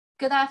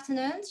Good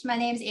afternoon. My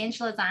name is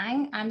Angela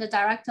Zhang. I'm the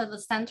director of the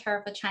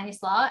Center for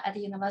Chinese Law at the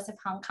University of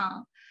Hong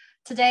Kong.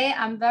 Today,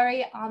 I'm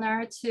very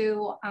honored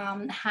to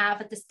have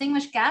a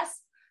distinguished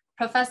guest,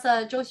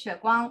 Professor Zhou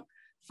Xueguang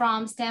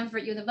from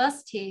Stanford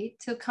University,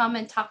 to come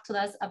and talk to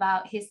us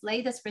about his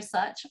latest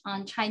research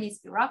on Chinese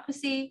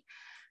bureaucracy.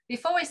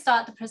 Before we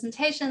start the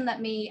presentation, let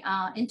me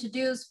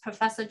introduce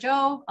Professor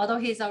Zhou. Although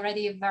he's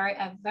already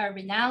a very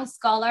renowned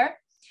scholar,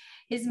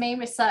 his main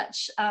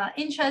research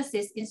interest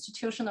is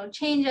institutional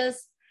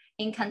changes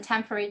in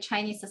contemporary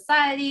Chinese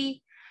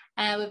society,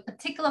 and with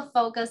particular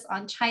focus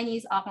on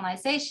Chinese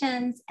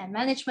organizations and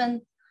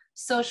management,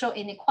 social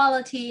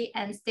inequality,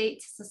 and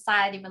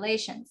state-society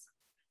relations.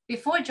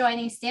 Before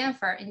joining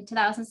Stanford in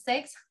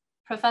 2006,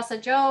 Professor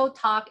Zhou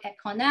taught at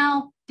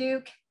Cornell,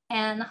 Duke,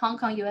 and Hong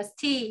Kong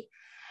UST.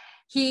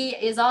 He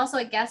is also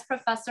a guest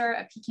professor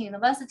at Peking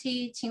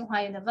University,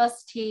 Tsinghua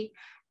University,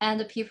 and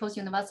the People's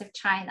University of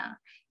China.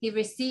 He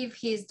received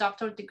his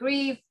doctoral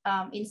degree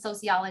in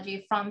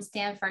sociology from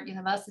Stanford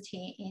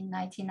University in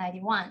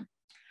 1991.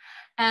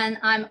 And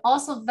I'm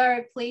also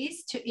very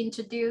pleased to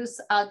introduce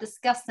a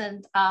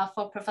discussant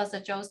for Professor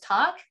Zhou's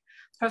talk.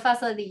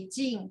 Professor Li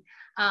Jing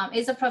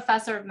is a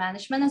professor of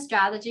management and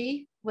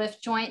strategy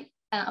with joint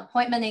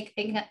appointment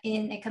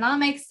in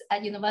economics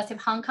at University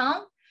of Hong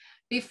Kong.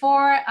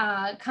 Before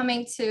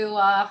coming to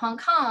Hong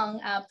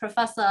Kong,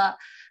 Professor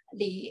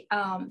Li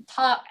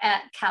taught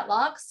at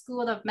Kellogg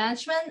School of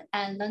Management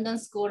and London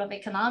School of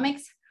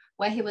Economics,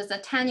 where he was a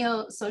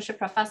tenured associate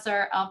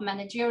professor of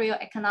managerial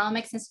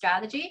economics and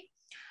strategy.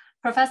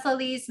 Professor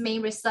Li's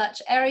main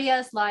research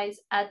areas lies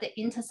at the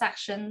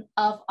intersection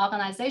of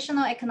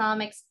organizational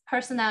economics,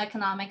 personnel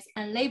economics,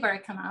 and labor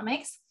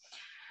economics.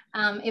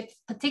 It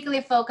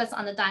particularly focuses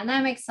on the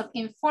dynamics of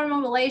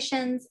informal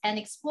relations and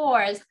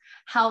explores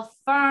how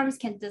firms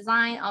can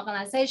design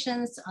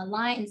organizations to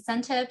align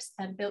incentives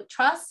and build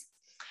trust.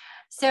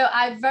 So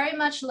I very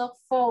much look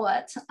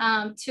forward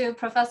to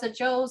Professor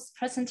Zhou's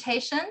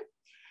presentation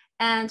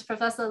and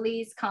Professor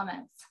Li's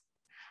comments.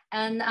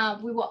 And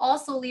we will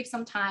also leave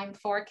some time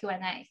for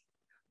Q&A.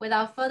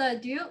 Without further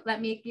ado,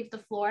 let me give the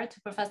floor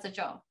to Professor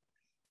Zhou.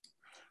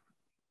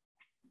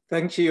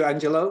 Thank you,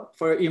 Angela,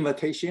 for your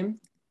invitation.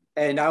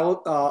 And I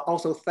will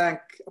also thank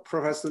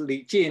Professor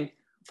Li Jing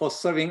for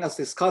serving as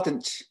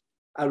discussant.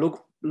 I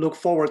look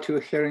forward to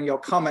hearing your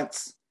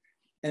comments.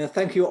 And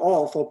thank you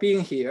all for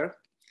being here.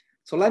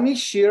 So let me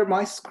share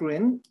my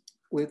screen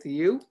with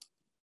you.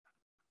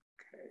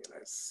 Okay,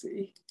 let's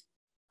see.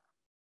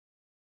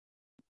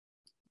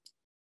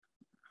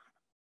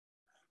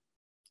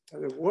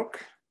 Does it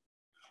work?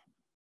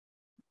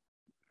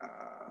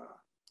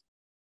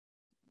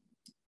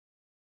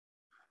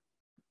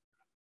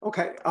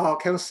 Okay,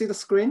 can you see the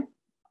screen?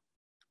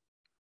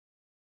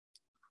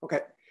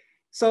 Okay,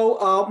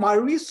 so my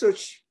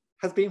research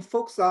has been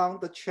focused on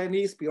the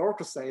Chinese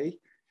bureaucracy.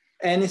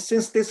 And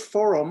since this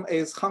forum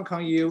is Hong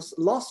Kong U's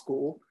law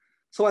school,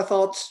 so I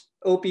thought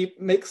it would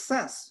make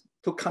sense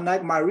to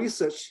connect my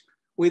research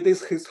with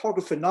this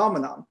historical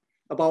phenomenon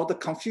about the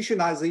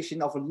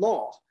Confucianization of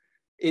law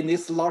in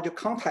this larger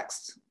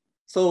context.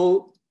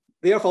 So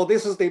therefore,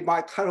 this is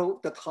my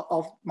title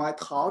of my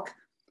talk,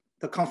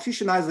 The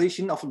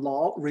Confucianization of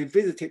Law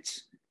Revisited,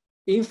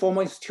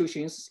 Informal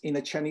Institutions in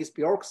the Chinese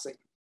Bureaucracy.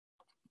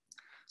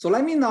 So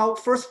let me now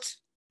first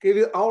give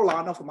you an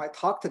outline of my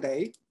talk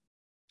today.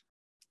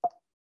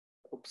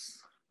 Oops.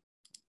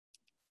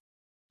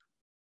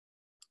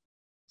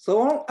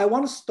 So I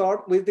want to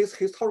start with this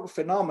historical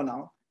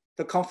phenomenon,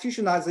 the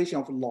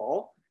Confucianization of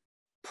law,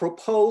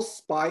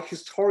 proposed by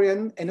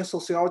historian and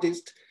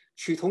sociologist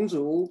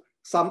Tung-Tsu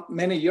Chu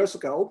many years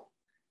ago.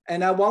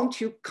 And I want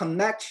to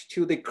connect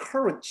to the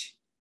current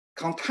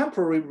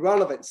contemporary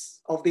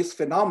relevance of this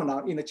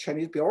phenomenon in the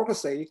Chinese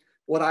bureaucracy,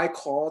 what I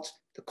called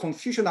the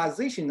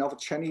Confucianization of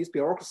Chinese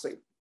bureaucracy.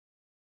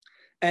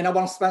 And I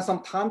want to spend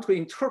some time to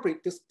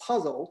interpret this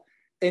puzzle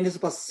and its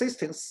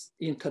persistence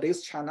in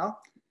today's China.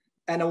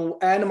 And I will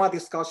end my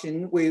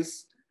discussion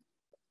with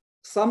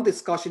some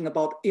discussion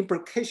about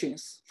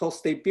implications for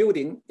state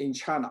building in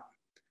China.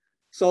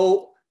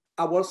 So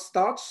I will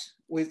start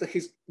with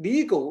his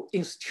legal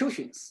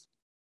institutions.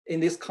 In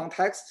this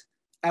context,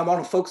 I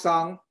want to focus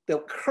on the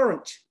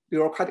current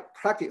bureaucratic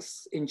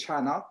practice in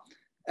China.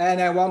 And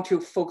I want to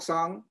focus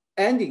on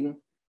ending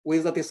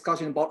with a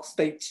discussion about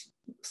state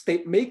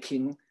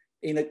making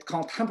in a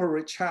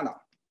contemporary China.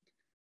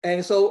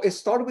 And so it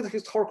started with the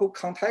historical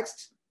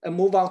context and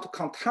move on to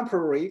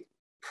contemporary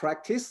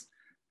practice,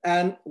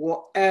 and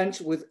will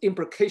end with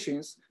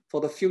implications for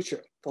the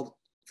future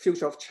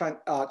of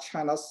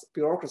China's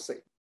bureaucracy.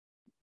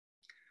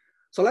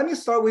 So let me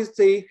start with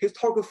the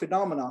historical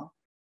phenomenon,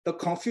 the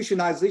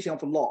Confucianization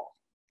of law.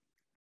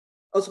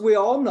 As we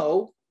all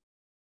know,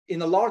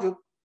 in a larger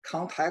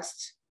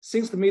context,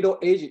 since the Middle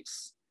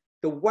Ages,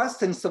 the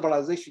Western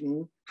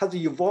civilization has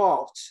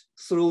evolved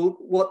through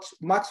what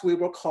Max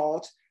Weber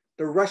called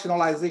the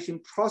rationalization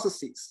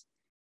processes,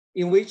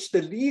 in which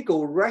the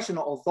legal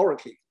rational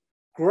authority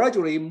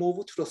gradually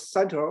moved to the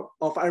center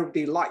of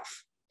everyday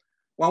life,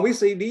 When we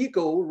say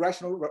legal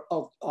rational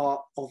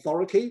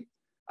authority,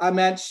 I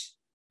meant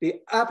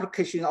the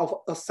application of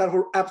a set of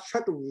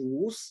abstract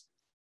rules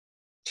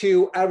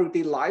to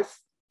everyday life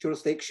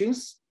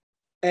jurisdictions.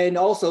 And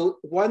also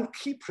one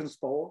key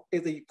principle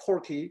is the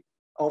equality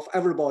of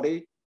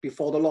everybody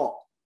before the law.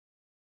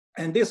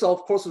 And this,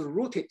 of course, is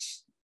rooted,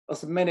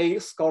 as many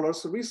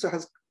scholars research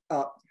has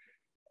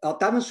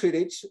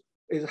demonstrated,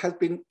 it has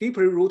been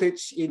deeply rooted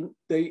in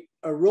the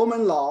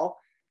Roman law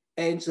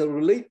and the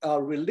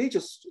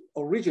religious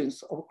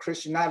origins of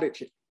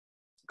Christianity.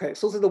 Okay,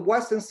 so the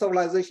Western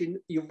civilization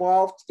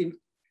evolved in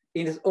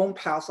its own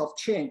path of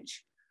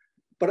change.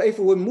 But if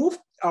we move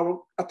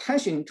our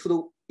attention to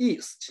the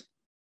East,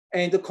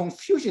 and the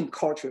Confucian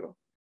culture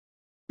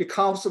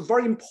becomes a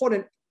very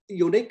important,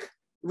 unique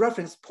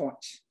reference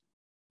point,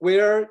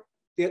 where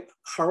the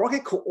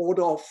hierarchical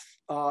order of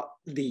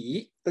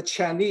Li, the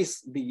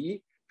Chinese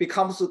Li,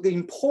 becomes the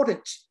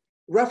important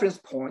reference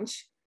point.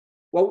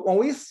 Well, when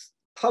we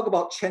talk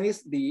about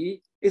Chinese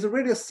Li, it's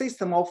really a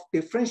system of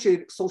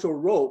differentiated social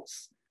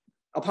roles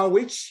upon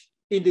which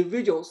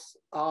individuals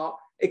are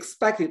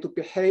expected to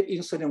behave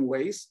in certain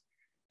ways.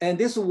 And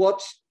this is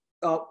what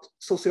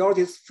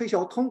sociologist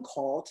Tung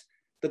called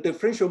the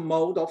differential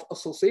mode of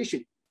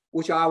association,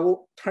 which I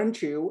will turn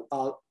to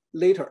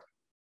later.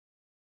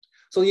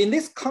 So in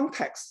this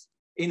context,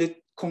 in the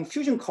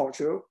Confucian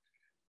culture,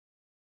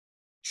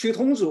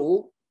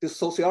 Tung-Tsu, the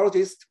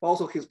sociologist,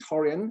 also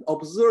historian,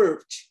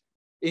 observed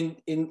in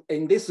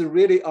this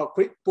really a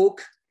great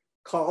book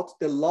called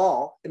The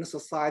Law in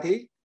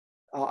Society.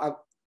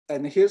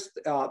 And here's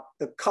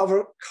the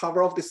cover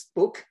of this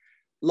book,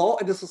 Law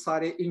and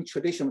Society in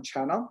Traditional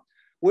China,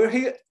 where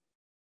he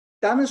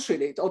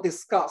demonstrated or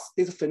discussed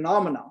this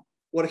phenomenon,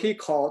 what he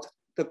called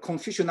the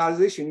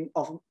Confucianization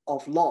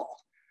of law,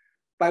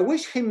 by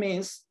which he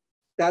means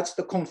that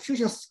the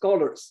Confucian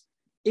scholars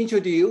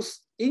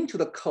introduced into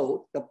the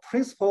code the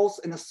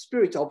principles and the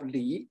spirit of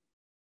Li,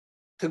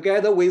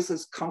 together with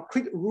its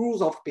concrete rules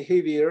of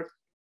behavior,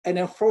 and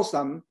enforce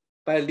them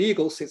by a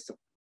legal system,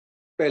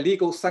 by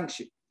legal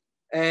sanction.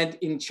 And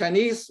in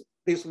Chinese,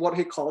 this is what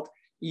he called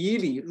以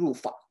理入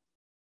法.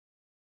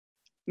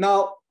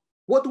 Now,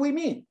 what do we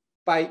mean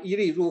by 以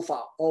理入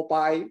法 or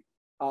by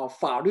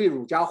法律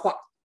儒家化,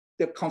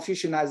 the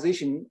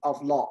Confucianization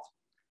of law?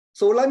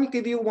 So let me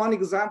give you one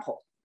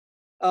example.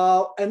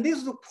 And this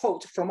is a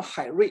quote from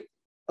Hai Rui.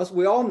 As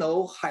we all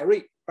know, Hai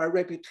Rui, by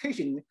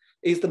reputation,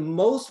 is the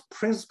most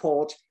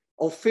principled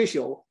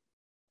official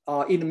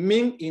in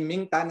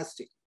Ming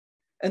Dynasty.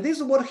 And this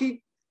is what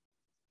he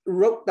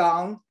wrote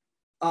down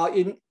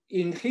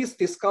in his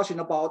discussion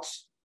about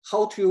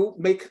how to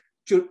make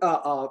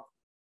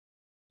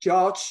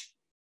judge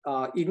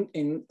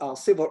in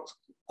civil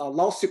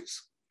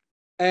lawsuits.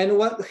 And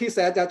when he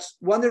said that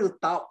when there's a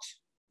doubt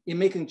in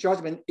making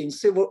judgment in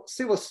civil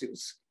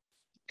suits,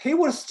 he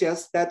would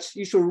suggest that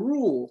you should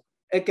rule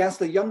against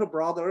the younger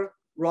brother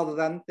rather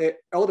than the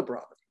elder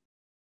brother.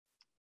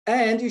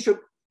 And you should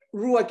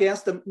rule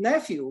against the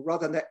nephew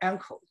rather than the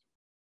uncle,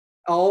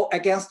 or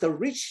against the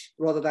rich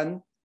rather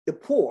than the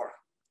poor.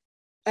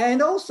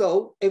 And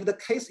also, if the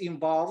case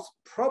involves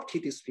property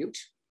dispute,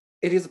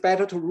 it is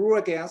better to rule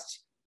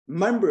against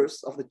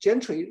members of the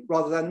gentry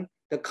rather than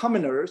the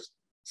commoners,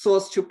 so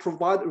as to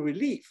provide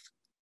relief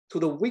to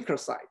the weaker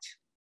side.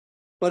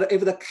 But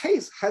if the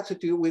case has to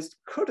do with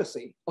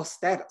courtesy or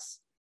status,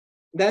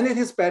 then it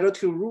is better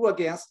to rule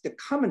against the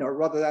commoner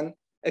rather than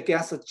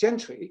against the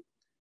gentry,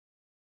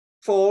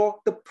 for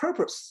the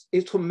purpose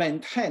is to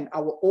maintain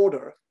our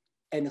order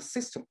and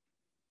system.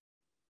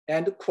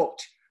 End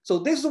quote. So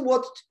this is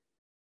what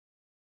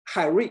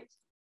Hai Rui,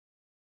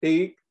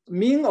 the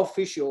Ming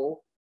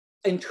official,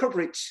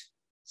 interprets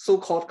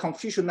so-called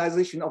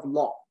Confucianization of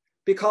law.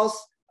 Because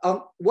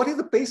what is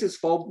the basis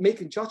for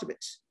making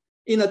judgments?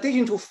 In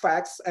addition to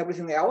facts,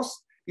 everything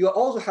else, you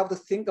also have to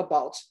think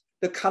about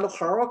the kind of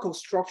hierarchical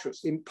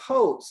structures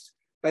imposed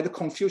by the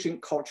Confucian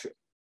culture.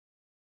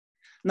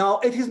 Now,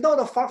 it is not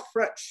a far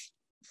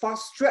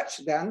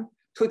stretch then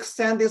to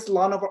extend this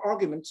line of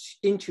argument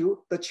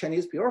into the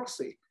Chinese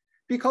bureaucracy,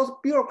 because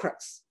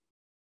bureaucrats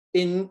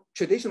in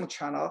traditional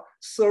China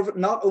serve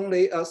not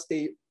only as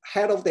the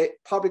head of the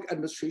public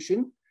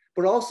administration,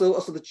 but also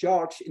as the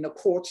judge in the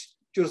court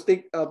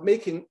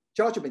making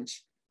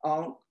judgments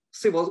on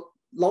civil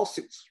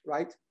lawsuits,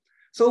 right?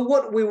 So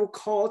what we will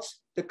call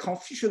the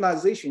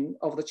Confucianization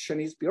of the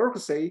Chinese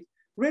bureaucracy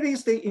really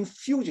is the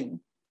infusion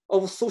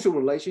of social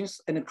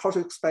relations and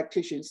cultural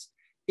expectations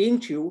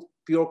into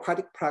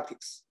bureaucratic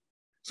practice.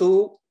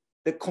 So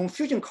the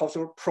Confucian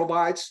culture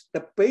provides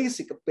the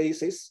basic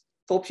basis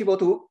for people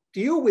to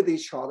deal with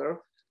each other,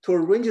 to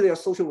arrange their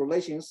social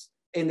relations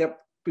in their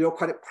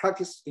bureaucratic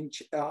practice in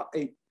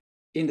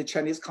the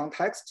Chinese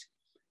context.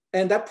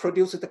 And that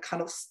produces the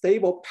kind of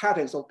stable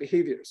patterns of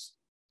behaviors,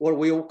 what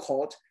we will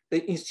call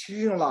the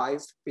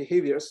institutionalized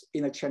behaviors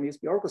in the Chinese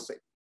bureaucracy.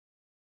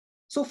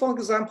 So for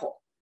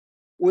example,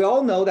 we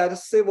all know that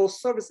civil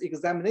service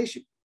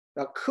examination,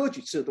 the 科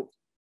举制度,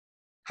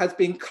 has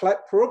been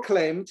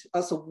proclaimed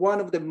as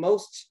one of the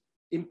most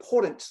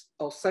important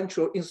or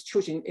central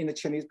institution in the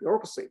Chinese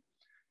bureaucracy.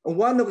 And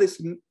one of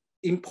these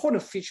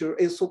important features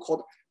is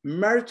so-called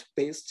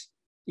merit-based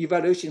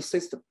evaluation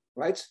system,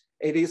 right?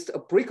 It is a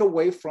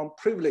breakaway from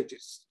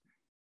privileges.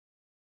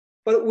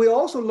 But we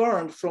also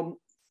learned from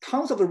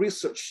tons of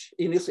research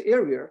in this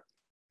area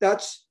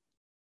that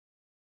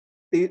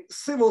the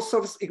civil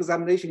service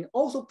examination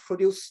also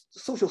produced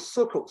social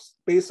circles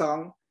based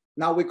on,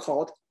 now we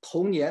call it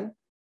头年,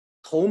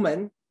 头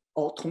门,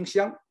 or 同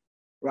乡,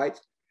 right?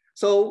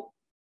 So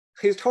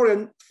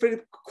historian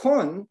Philip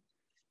Kuhn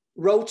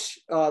wrote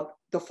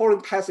the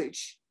following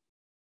passage.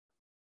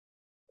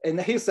 And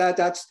he said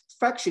that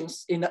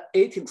factions in the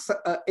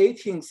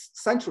 18th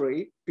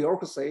century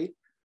bureaucracy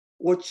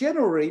were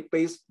generally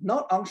based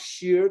not on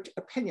shared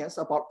opinions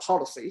about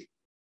policy,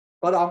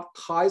 but on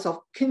ties of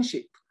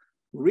kinship,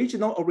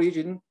 regional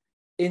origin,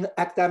 and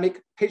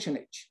academic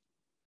patronage.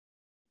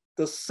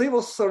 The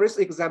civil service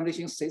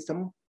examination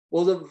system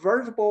was a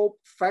veritable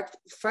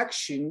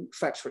faction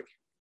factory.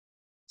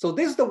 So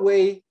this is the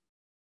way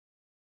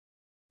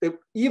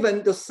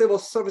even the civil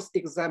service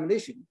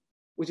examination,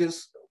 which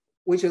is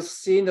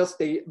seen as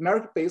the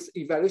merit-based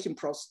evaluation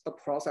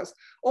process,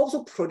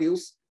 also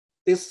produce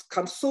this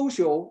kind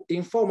of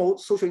informal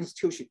social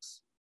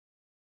institutions.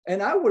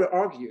 And I would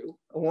argue,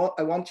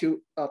 I want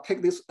to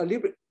take this a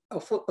little bit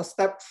a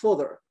step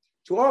further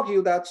to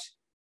argue that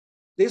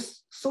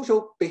these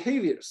social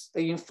behaviors,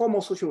 the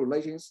informal social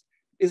relations,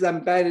 is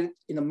embedded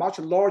in a much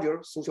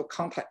larger social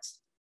context.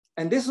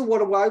 And this is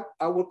what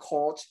I would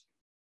call,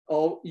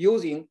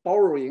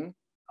 borrowing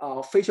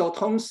Fei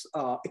Xiaotong's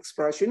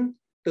expression,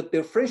 the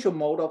differential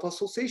mode of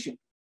association,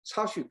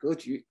 差序格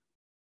局.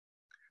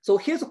 So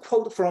here's a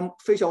quote from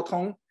Fei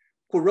Xiaotong,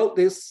 who wrote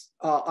this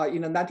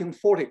in the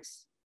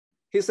 1940s.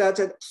 He said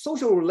that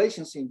social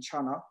relations in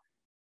China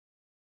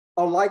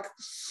are like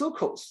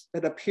circles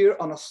that appear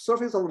on the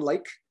surface of a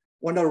lake.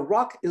 When a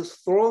rock is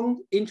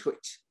thrown into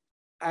it,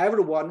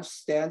 everyone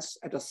stands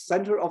at the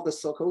center of the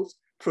circles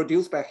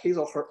produced by his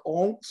or her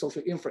own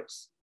social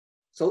inference.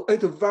 So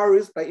it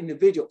varies by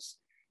individuals.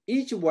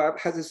 Each web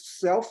has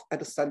itself at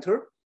the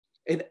center,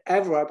 and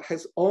every web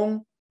has its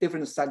own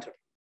different center.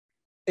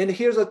 And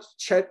here's a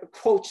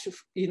quote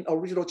in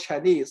original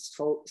Chinese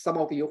for some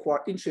of you who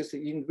are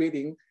interested in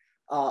reading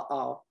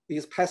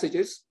these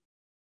passages.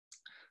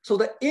 So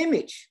the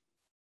image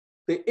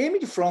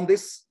from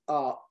this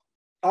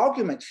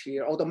argument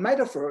here, or the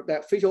metaphor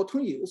that Fei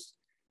Xiaotong used,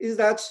 is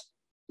that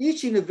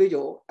each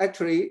individual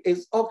actually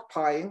is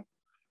occupying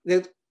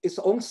its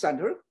own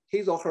center,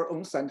 his or her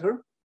own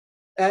center,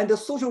 and the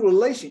social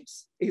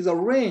relations is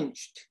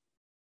arranged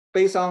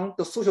based on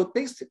the social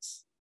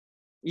distance,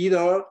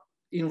 either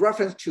in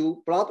reference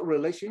to blood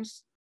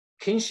relations,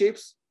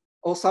 kinships,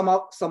 or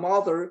some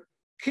other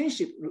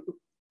kinship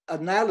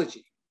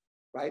analogy,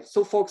 right?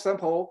 So for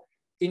example,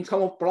 in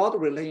terms of blood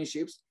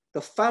relationships,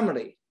 the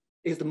family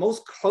is the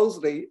most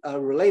closely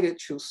related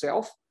to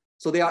self.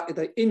 So they are in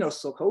the inner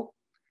circle.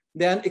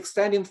 Then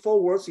extending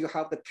forwards, you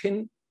have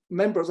the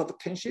members of the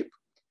kinship.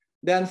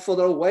 Then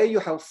further away, you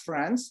have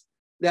friends.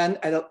 Then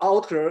at the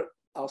outer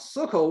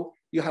circle,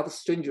 you have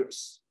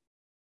strangers.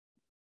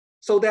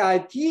 So the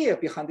idea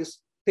behind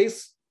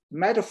this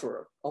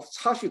metaphor of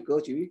差序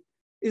格局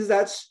is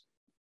that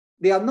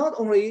they are not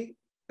only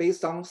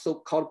based on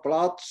so-called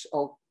blood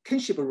or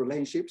kinship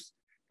relationships,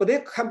 but they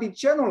can be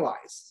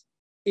generalized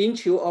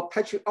into a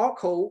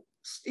patriarchal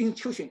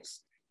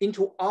institutions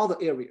into other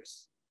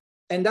areas.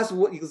 And that's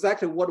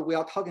exactly what we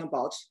are talking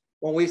about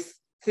when we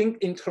think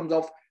in terms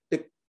of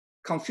the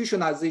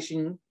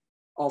Confucianization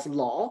of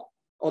law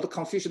or the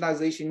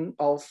Confucianization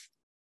of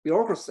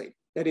bureaucracy.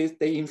 That is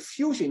the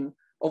infusion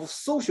of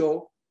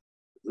social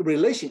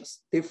relations,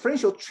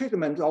 differential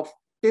treatment of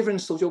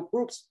different social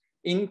groups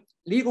in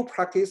legal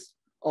practice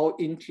or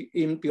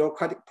in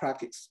bureaucratic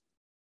practice.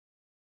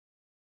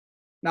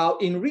 Now,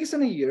 in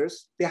recent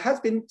years, there has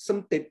been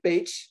some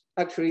debate,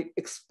 actually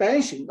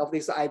expansion of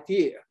this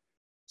idea.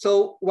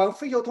 So when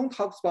Fei Xiaotong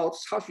talks about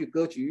差序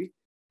格局,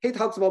 he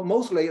talks about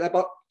mostly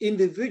about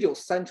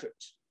individual-centered,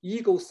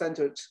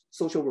 ego-centered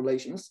social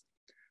relations,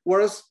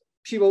 whereas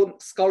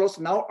scholars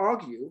now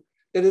argue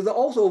that there is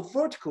also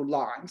vertical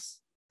lines.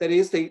 That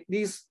is,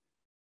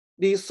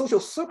 these social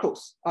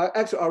circles are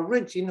actually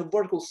arranged in a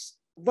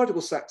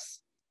vertical sense.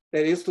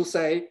 That is to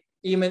say,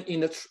 even in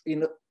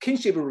the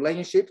kinship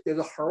relationship, there's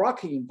a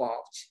hierarchy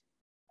involved.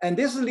 And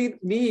this leads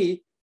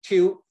me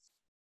to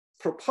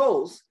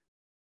propose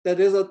that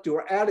there's a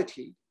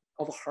duality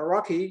of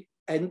hierarchy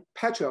and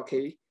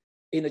patriarchy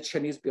in the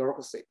Chinese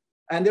bureaucracy.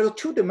 And there are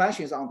two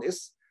dimensions on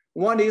this.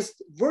 One is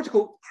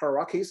vertical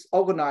hierarchies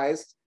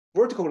organized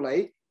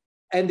vertically,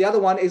 and the other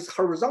one is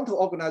horizontal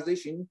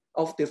organization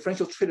of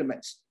differential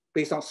treatments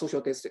based on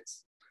social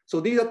distance.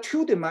 So these are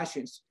two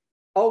dimensions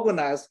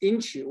organized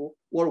into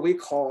what we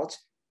call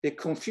the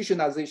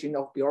Confucianization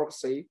of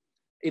bureaucracy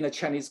in a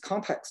Chinese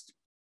context.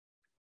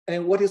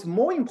 And what is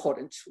more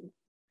important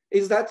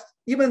is that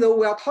even though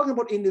we are talking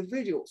about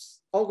individuals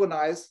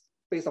organized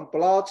based on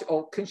blood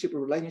or kinship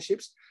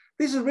relationships,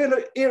 this is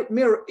really a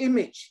mirror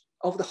image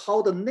of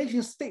how the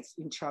nation states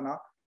in China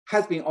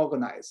has been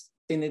organized.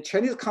 In the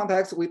Chinese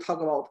context, we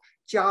talk about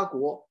家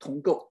国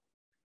同构.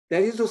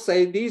 That is to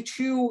say, these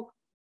two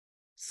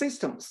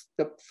systems,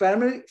 the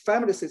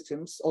family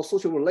systems or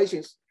social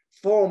relations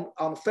formed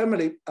on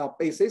family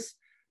basis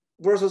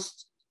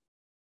versus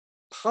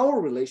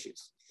power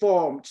relations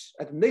formed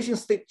at nation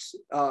state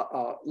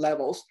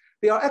levels,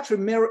 they are actually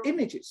mirror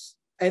images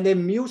and they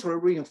mutually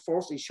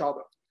reinforce each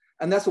other.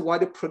 And that's why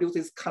they produce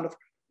this kind of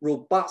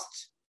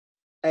robust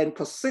and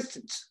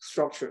persistent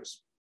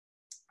structures.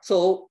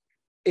 So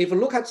if you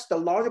look at the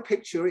larger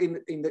picture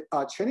in the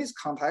Chinese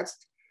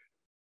context,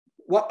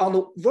 on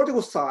the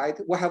vertical side,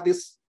 we have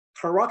this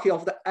hierarchy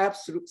of the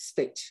absolute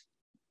state.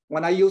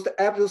 When I use the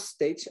absolute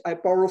state, I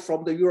borrow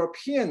from the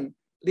European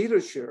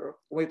literature.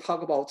 We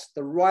talk about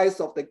the rise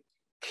of the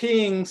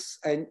kings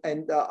and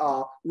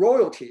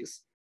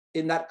royalties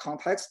in that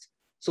context.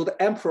 So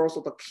the emperors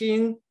or the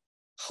king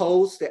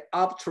holds the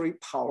arbitrary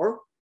power,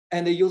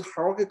 and they use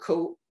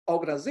hierarchical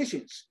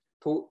organizations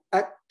to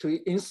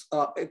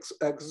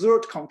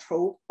exert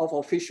control of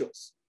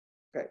officials.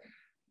 Okay.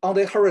 On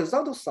the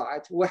horizontal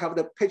side, we have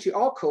the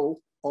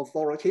patriarchal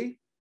authority,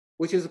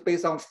 which is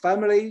based on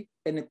family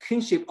and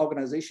kinship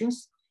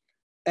organizations,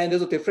 and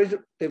there's a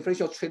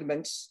differential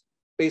treatments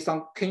based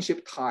on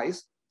kinship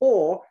ties,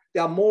 or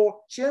they are more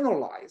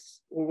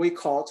generalized, what we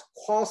call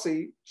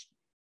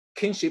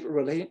quasi-kinship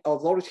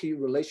authority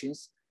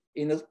relations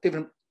in a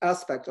different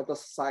aspect of the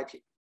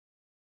society.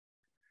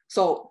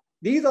 So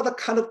these are the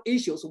kind of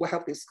issues we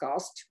have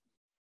discussed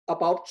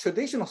about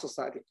traditional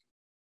society.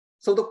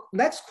 So the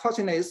next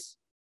question is,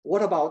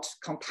 what about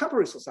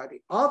contemporary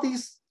society? Are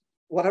these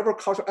whatever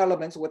cultural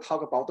elements we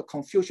talk about, the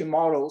Confucian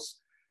models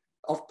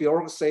of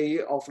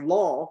bureaucracy, of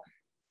law,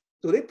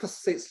 do they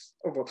persist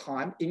over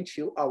time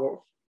into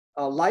our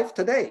life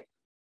today?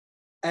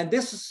 And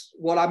this is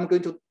what I'm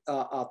going to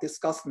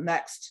discuss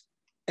next.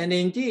 And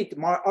indeed,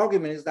 my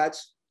argument is that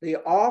they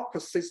are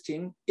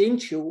persisting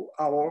into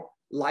our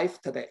life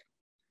today.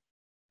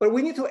 But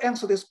we need to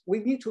answer this, we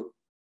need to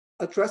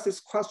address this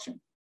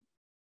question.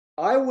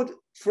 I would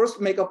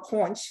first make a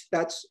point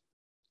that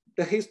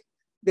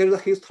there's a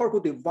historical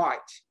divide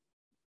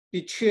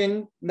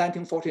between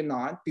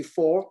 1949,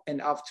 before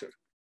and after.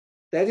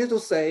 That is to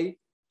say,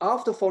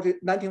 after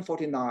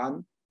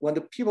 1949, when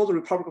the People's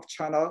Republic of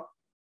China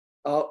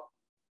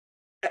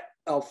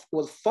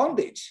was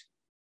founded,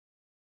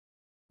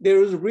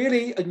 there is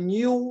really a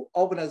new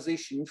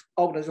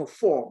organizational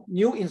form,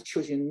 new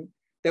institution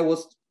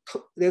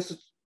that's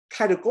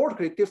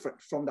categorically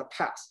different from the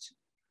past.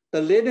 The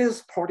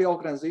Leninist Party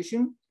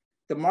organization,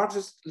 the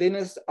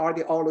Marxist-Leninist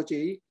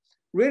ideology,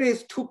 really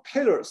is two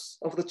pillars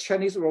of the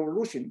Chinese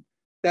Revolution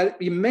that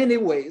in many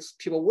ways,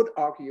 people would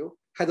argue,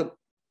 has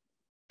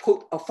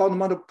put a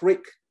fundamental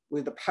break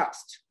with the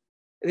past.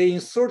 They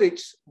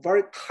inserted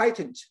very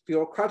tightened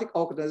bureaucratic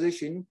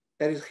organization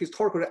that is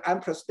historically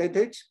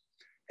unprecedented,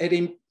 and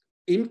it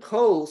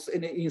imposed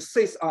and it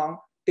insists on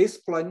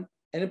discipline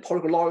and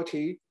political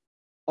loyalty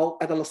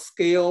at a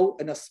scale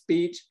and a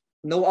speed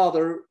no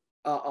other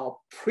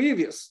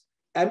previous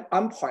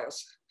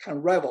empires can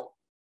rival.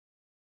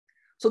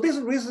 So this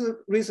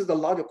raises a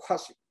larger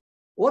question.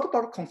 What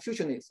about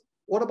Confucianism?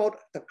 What about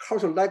the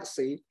cultural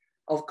legacy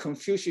of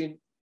Confucian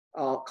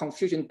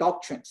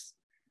doctrines?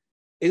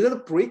 Is it a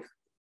break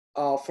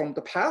from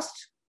the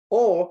past,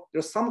 or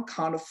there's some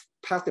kind of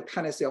past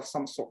dependency of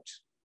some sort?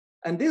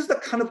 And these are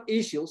the kind of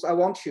issues I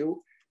want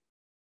to,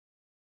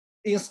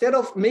 instead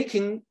of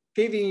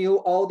giving you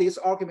all these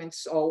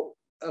arguments or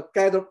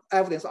gather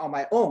evidence on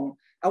my own,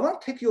 I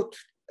want to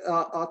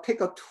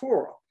take a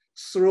tour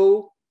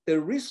through the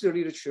research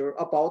literature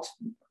about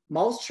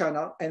Mao's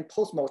China and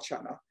post-Mao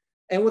China.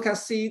 And we can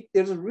see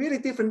there's really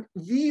different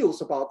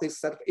views about this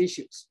set of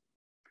issues.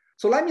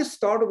 So let me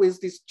start with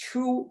these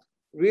two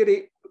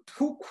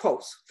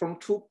quotes from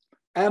two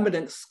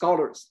eminent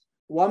scholars,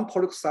 one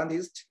political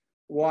scientist,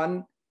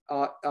 one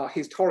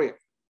historian.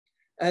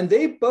 And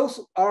they both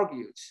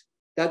argued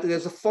that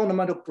there's a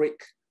fundamental break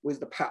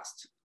with the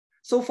past.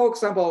 So for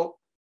example,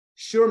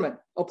 Sherman,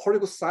 a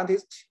political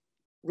scientist,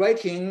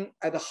 writing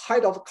at the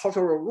height of the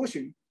Cultural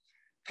Revolution,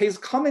 he's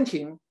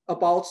commenting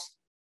about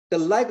the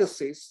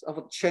legacies of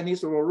the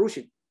Chinese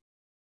Revolution.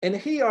 And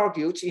he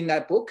argued in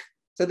that book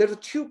that there are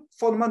two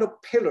fundamental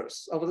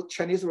pillars of the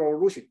Chinese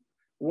Revolution.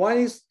 One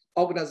is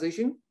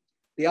organization,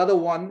 the other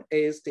one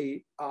is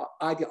the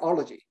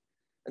ideology.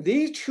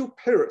 These two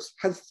pillars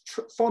have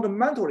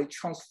fundamentally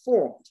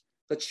transformed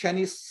the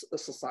Chinese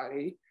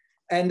society,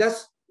 and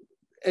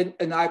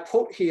I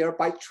quote here,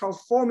 by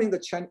transforming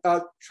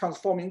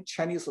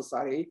Chinese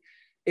society,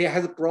 it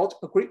has brought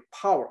a great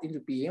power into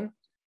being,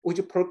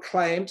 which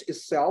proclaimed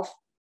itself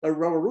a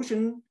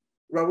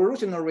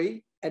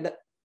revolutionary and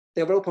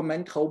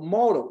developmental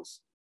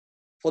models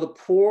for the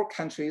poor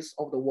countries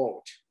of the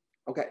world.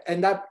 Okay,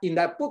 and in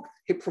that book,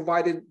 he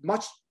provided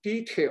much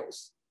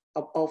details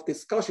of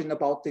discussion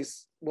about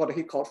this, what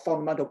he called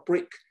fundamental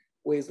break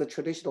with the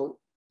traditional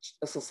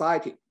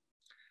society.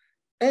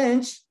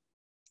 And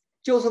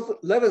Joseph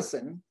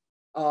Levinson,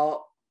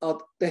 the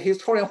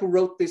historian who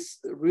wrote this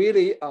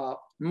really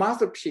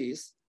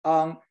masterpiece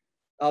on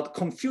the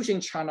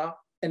Confucian China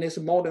and its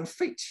modern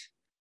fate,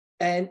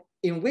 and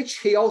in which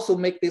he also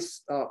make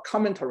this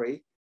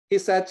commentary. He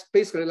said,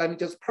 basically, let me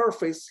just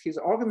paraphrase his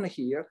argument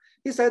here.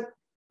 He said,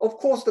 of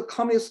course, the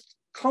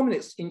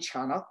communists in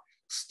China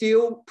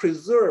still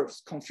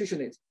preserves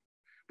Confucianism,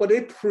 but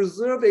they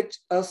preserve it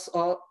as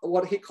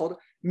what he called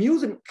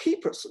museum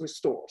keepers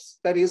restores.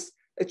 That is,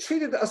 it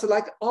treated as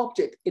like an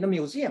object in a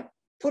museum,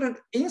 put it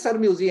inside a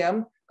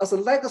museum as a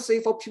legacy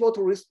for people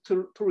to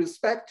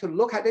respect, to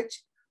look at it,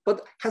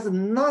 but has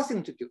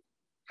nothing to do,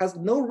 has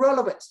no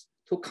relevance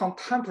to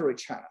contemporary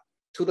China,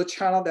 to the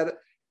China that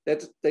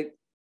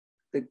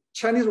the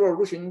Chinese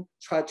Revolution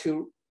tried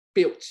to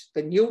build,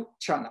 the new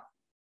China.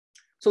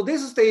 So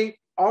this is the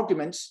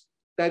argument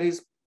that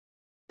is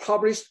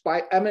published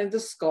by eminent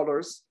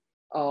scholars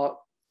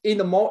in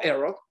the Mao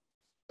era.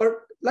 But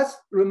let's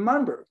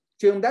remember,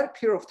 during that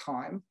period of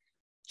time,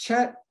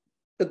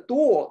 the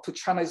door to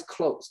China is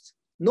closed.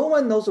 No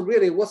one knows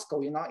really what's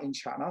going on in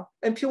China,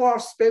 and people are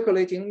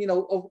speculating,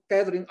 of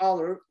gathering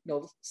other,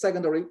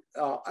 secondary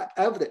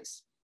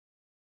evidence.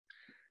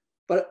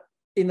 But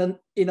in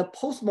a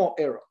post-Mao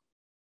era,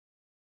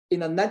 in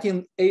the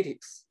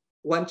 1980s,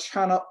 when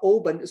China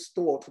opened its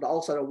door to the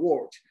outside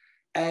world,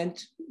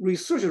 and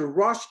researchers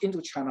rushed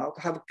into China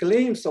to have a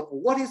glimpse of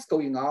what is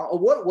going on, or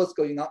what was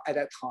going on at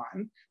that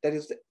time, that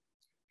is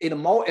in the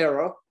Mao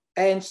era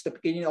and the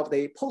beginning of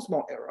the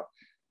post-Mao era.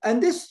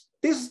 And this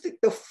is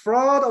the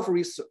flood of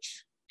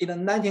research in the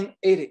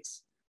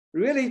 1980s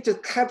really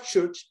just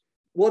captured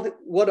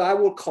what I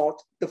would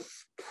call the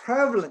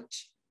prevalent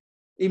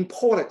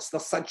importance, the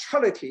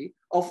centrality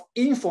of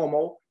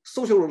informal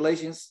social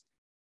relations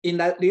in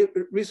that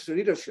research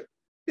literature.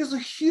 This is a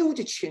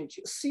huge change,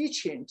 a sea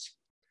change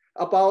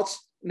about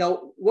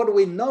what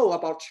we know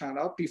about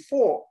China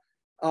before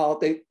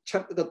the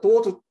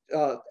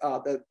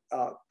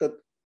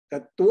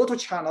door to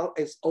China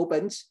is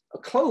opened,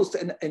 closed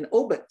and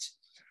opened.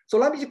 So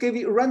let me just give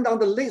you run down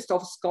the list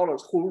of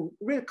scholars who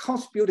really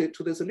contributed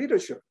to this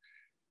literature.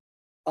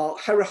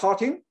 Harry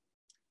Harting,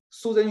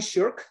 Susan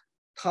Shirk,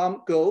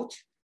 Tom Gold,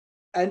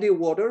 Andy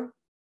Warder,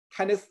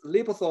 Kenneth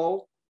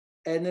Lipthall,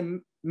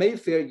 and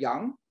Mayfair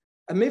Young.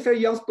 And Mayfair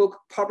Young's book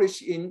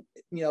published in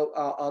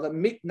the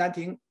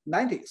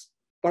mid-1990s,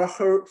 but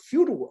her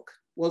fieldwork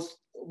was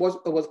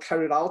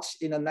carried out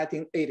in the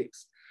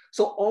 1980s.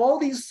 So all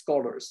these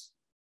scholars,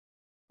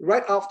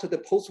 right after the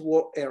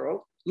post-war era,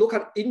 look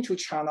into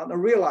China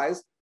and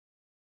realize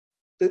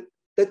that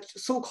the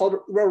so-called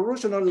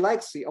revolutionary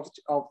legacy of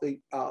the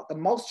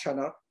Mao's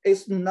China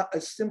is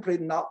simply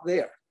not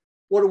there.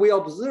 What we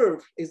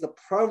observe is the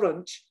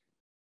prevalent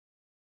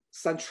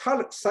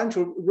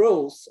central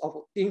roles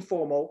of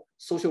informal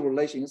social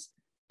relations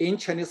in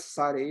Chinese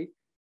society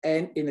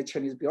and in the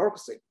Chinese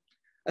bureaucracy.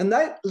 And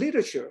that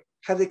literature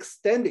has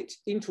extended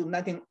into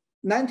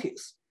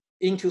 1990s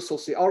into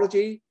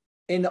sociology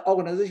and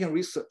organization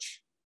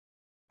research.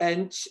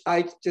 And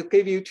I just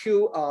gave you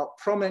two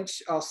prominent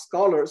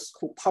scholars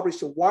who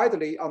published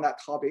widely on that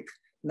topic,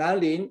 Nan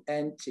Lin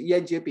and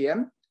Yan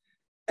Jiebian.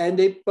 And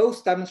they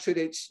both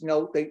demonstrated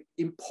the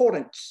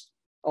important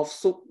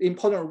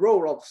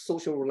role of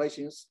social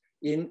relations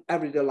in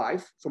everyday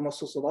life from a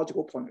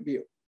sociological point of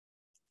view.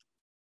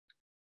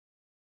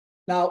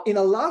 Now, in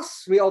the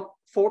last 3 or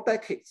 4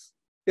 decades,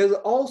 there's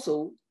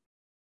also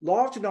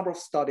large number of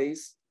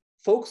studies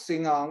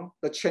focusing on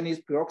the Chinese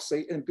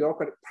bureaucracy and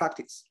bureaucratic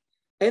practice.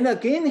 And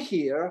again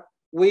here,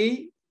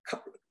 we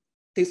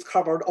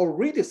discovered or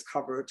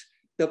rediscovered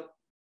the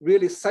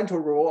really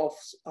central role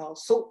of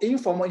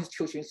informal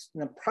institutions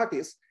and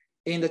practice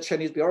in the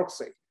Chinese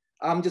bureaucracy.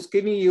 I'm just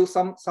giving you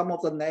some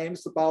of the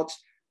names about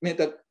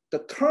the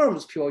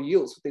terms people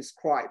use to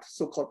describe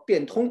so-called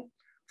变通,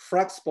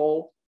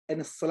 flexible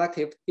and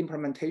selective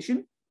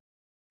implementation,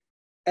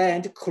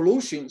 and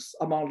collusions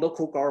among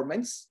local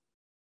governments,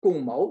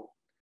 共谋,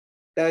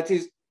 that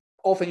is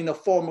often in the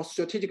form of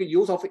strategic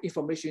use of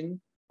information,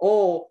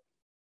 or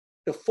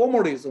the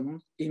formalism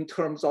in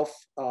terms of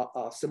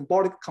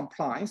symbolic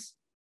compliance.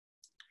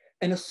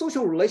 And the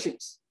social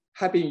relations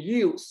have been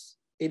used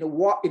in a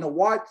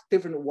wide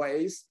different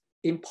ways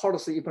in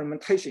policy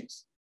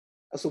implementations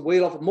as a way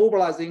of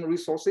mobilizing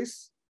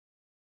resources,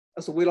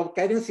 as a way of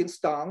getting things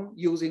done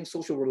using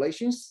social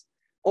relations,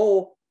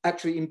 or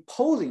actually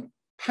imposing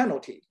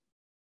penalty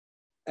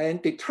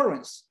and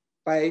deterrence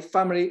by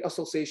family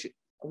association.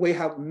 We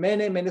have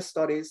many, many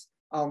studies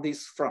on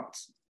these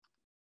fronts.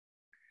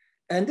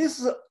 And this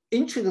is an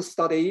interesting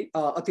study,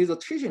 a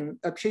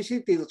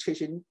PhD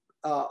dissertation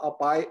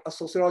by a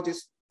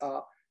sociologist,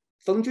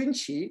 Feng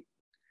Junqi.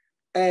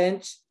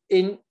 And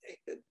in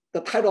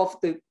the title of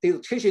the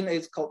dissertation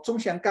is called 中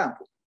线干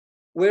部,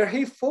 where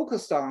he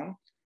focused on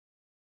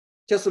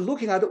just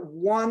looking at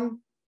one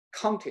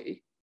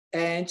county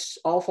and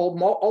for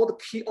all the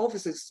key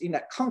offices in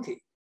that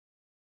county.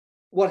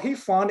 What he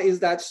found is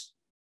that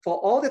for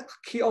all the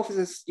key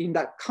offices in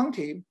that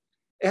county,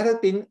 it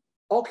had been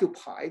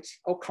occupied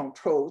or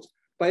controlled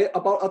by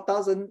about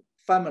 12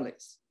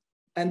 families.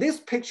 And this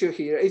picture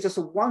here is just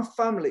one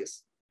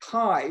family's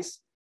ties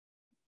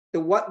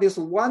this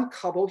one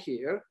couple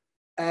here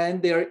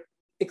and their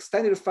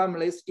extended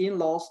families,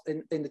 in-laws,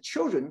 and the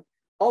children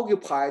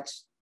occupied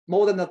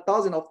more than a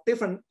dozen of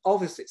different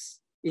offices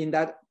in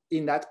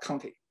that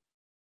county.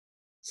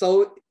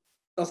 So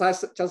as I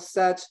just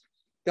said,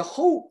 the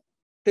whole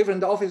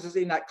different offices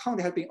in that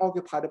county have been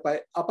occupied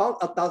by about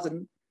a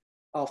dozen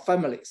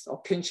families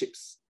or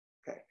kinships.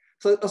 Okay,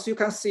 so as you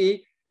can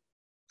see,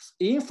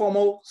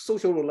 informal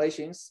social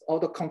relations or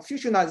the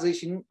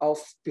Confucianization of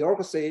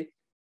bureaucracy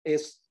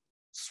is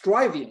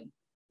striving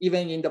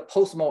even in the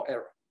post-war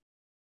era.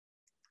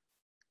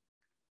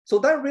 So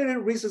that really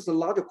raises a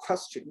larger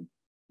question: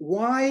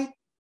 why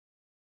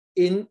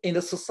in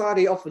the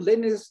society of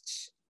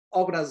Leninist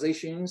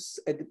organizations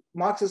and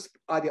Marxist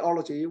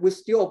ideology, we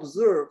still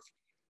observe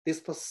this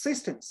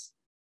persistence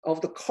of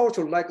the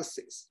cultural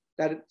legacies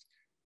that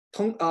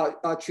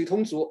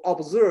Tung-Tsu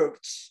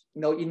observed,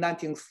 in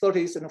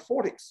 1930s and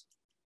 40s.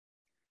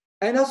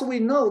 And as we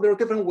know, there are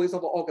different ways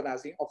of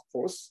organizing, of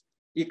course.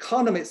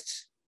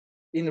 Economists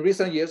in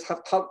recent years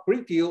have talked a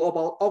great deal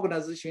about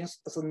organizations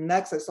as a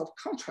nexus of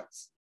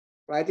contracts,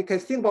 right? You can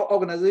think about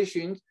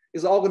organizations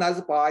is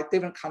organized by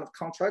different kind of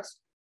contracts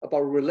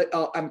about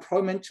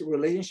employment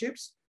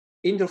relationships,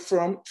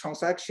 inter-firm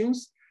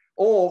transactions,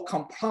 or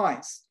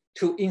compliance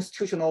to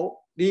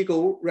institutional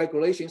legal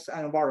regulations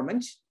and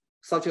environment,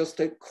 such as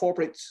the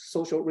corporate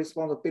social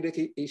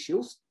responsibility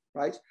issues,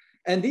 right?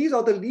 And these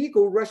are the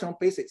legal rational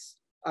basis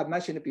I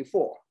mentioned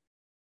before.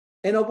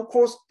 And of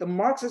course, the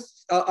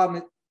Marxist,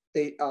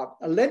 the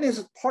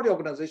Leninist party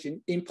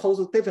organization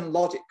imposes different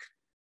logic.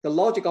 The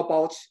logic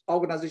about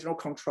organizational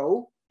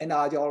control and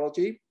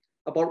ideology,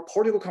 about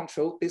political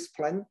control,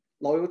 discipline,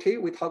 loyalty,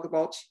 we talk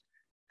about.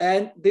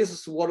 And this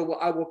is what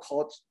I will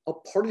call a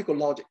political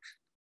logic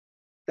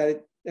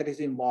that is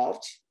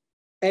involved.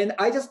 And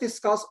I just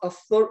discussed a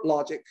third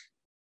logic,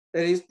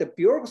 that is the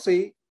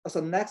bureaucracy as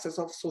a nexus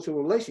of social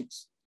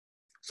relations.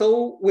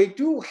 So we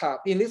do have,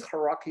 in this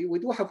hierarchy, we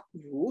do have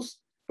rules,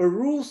 but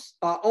rules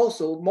are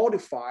also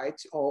modified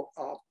or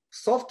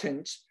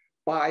softened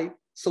by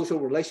social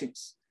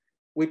relations.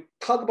 We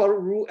talk about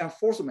rule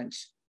enforcement,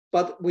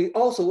 but we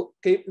also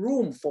give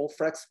room for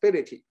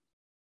flexibility.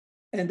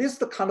 And this is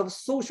the kind of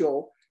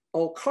social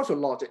or cultural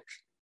logic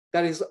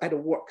that is at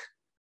work.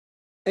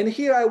 And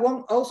here I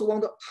also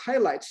want to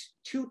highlight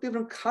two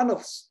different kinds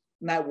of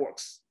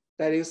networks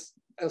that is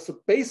as a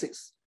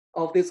basis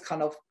of this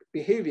kind of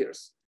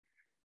behaviors.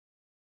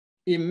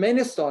 In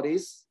many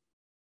studies,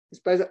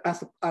 especially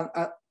as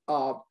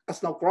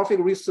ethnographic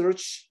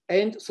research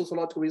and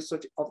sociological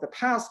research of the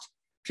past,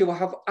 people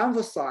have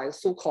emphasized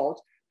so-called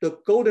the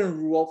golden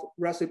rule of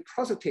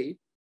reciprocity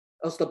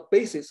as the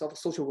basis of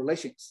social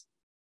relations.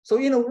 So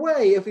in a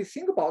way, if we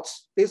think about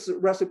this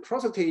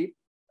reciprocity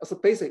as a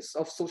basis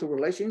of social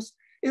relations,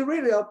 it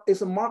really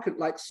is a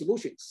market-like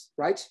solutions,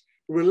 right?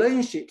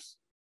 Relationships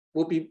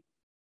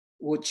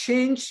will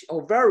change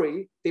or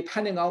vary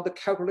depending on the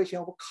calculation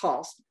of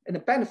cost and the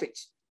benefit.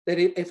 That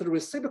if it's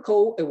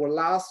reciprocal, it will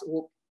last,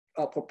 will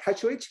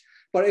perpetuate.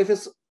 But if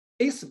it's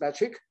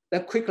asymmetric,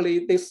 then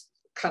quickly this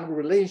kind of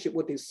relationship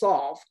will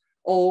dissolve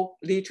or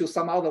lead to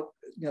some other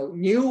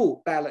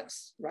new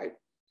balance, right?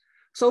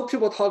 So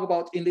people talk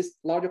about, in this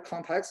larger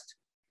context,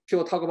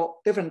 people talk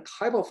about different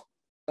type of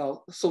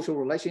social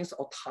relations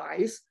or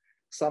ties,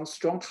 some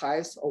strong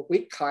ties or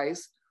weak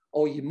ties,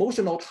 or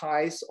emotional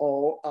ties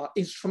or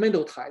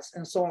instrumental ties,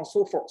 and so on and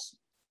so forth.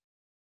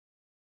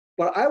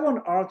 But I want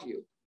to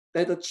argue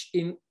that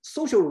in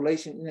social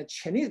relation in a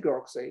Chinese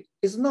bureaucracy,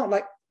 it's not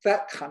like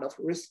that kind of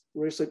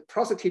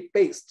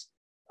reciprocity-based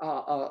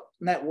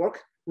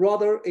network,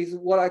 rather is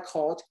what I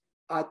call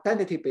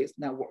identity-based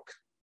network.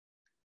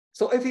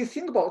 So if you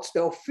think about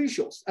the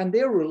officials and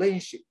their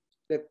relationship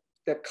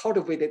that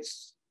cultivated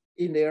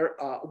in their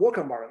work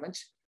environment,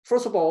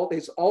 first of all,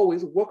 it's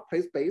always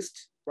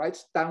workplace-based, right,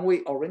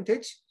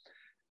 Danwei-oriented,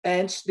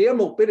 and their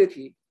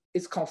mobility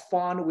is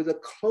confined with a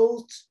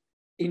closed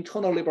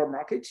internal labor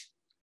market,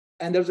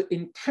 and there's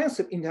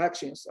intensive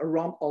interactions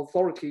around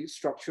authority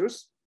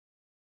structures,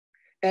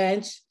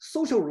 and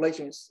social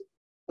relations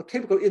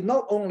typically is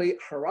not only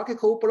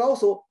hierarchical, but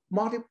also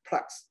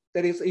multiplex,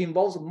 that is, it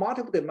involves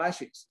multiple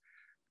dimensions.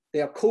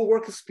 They are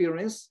co-work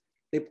experience,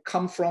 they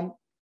come from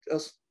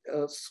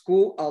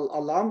school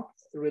alum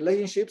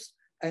relationships,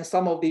 and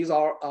some of these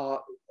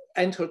are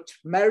entered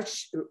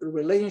marriage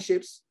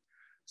relationships.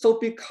 So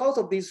because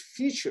of these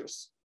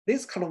features,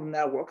 this kind of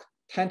network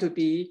tend to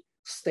be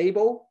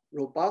stable,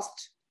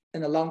 robust,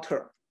 and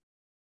long-term.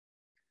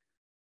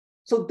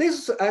 So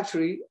this is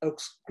actually a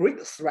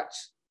great threat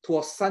to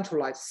a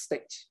centralized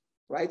state,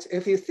 right?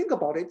 If you think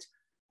about it,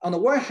 on the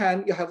one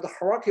hand, you have the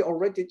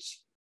hierarchy-oriented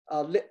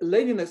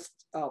Leninist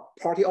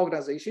party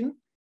organization,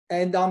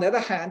 and on the other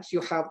hand,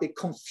 you have the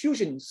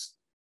Confucianist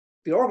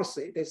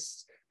bureaucracy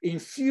that's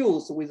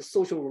infused with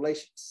social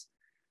relations.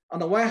 On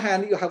the one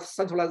hand, you have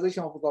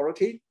centralization of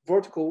authority,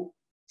 vertical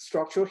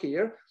structure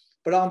here,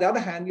 but on the other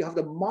hand, you have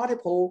the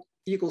multiple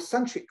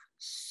egocentric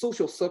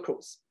social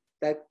circles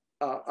that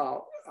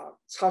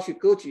差序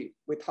格局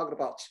we talked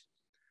about.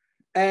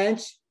 And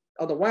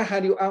On the one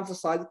hand, you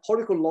emphasize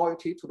political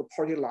loyalty to the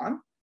party line.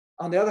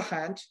 On the other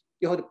hand,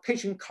 you have the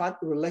patient-client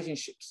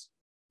relationships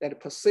that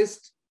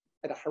persist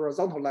at a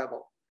horizontal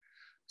level.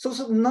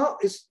 So now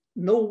it's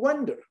no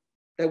wonder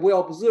that we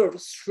observe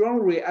strong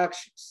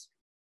reactions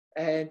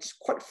and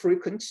quite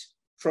frequent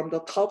from the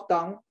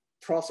top-down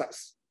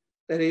process.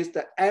 That is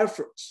the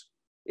effort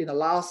in the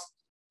last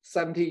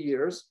 70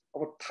 years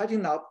of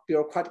tightening up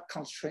bureaucratic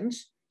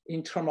constraints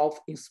in terms of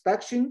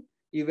inspection,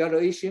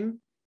 evaluation,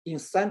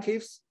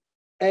 incentives,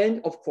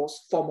 and of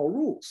course, formal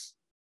rules.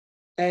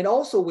 And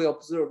also we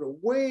observe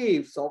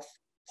waves of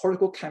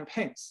political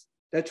campaigns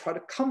that try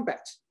to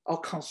combat or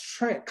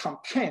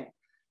contain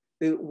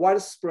the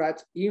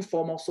widespread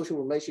informal social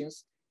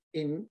relations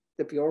in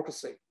the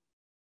bureaucracy.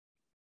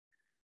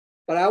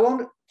 But I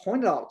want to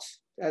point out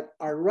that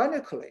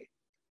ironically,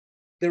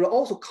 there are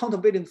also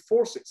countervailing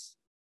forces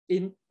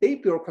in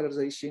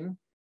debureaucratization,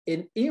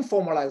 in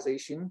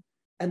informalization,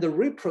 and the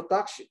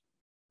reproduction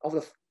of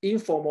the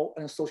informal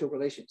and social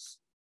relations.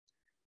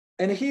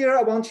 And here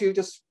I want to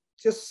just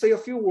say a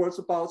few words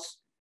about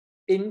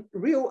in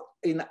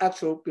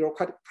actual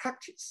bureaucratic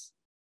practice.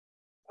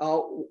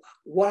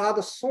 What are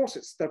the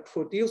sources that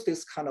produce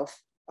this kind of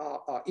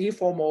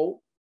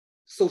informal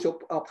social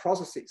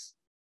processes?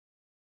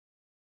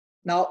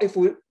 Now,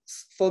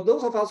 for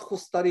those of us who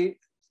study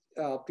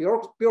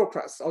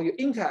bureaucrats or you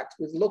interact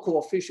with local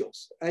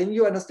officials, and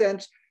you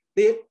understand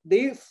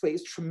they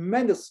face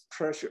tremendous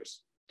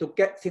pressures to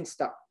get things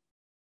done,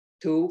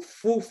 to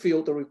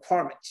fulfill the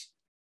requirement.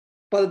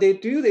 But they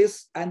do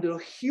this under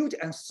huge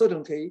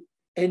uncertainty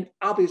and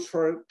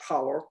arbitrary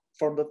power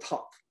from the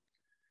top.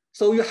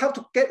 So you have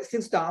to get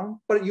things done,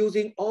 but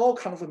using all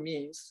kinds of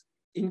means,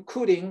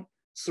 including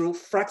through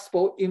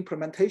flexible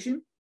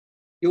implementation.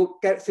 You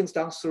get things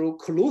done through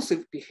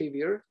collusive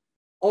behavior,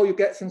 or you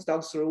get things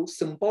done through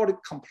symbolic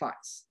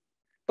compliance.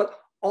 But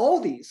all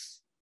these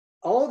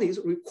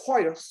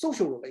require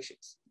social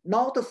relations,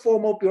 not the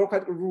formal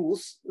bureaucratic rule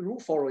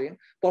following,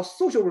 but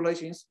social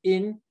relations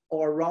in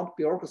or around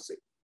bureaucracy.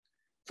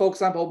 For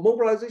example,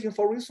 mobilization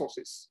for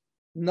resources.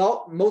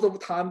 Not most of the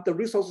time, the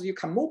resources you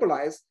can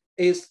mobilize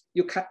is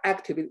you can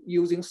activate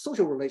using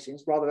social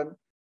relations rather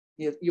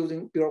than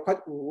using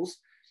bureaucratic rules.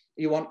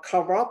 You want to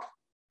cover up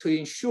to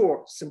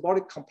ensure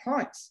symbolic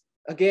compliance.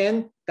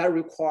 Again, that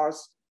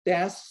requires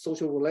dense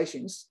social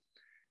relations.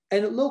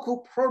 And local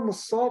problem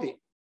solving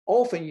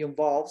often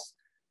involves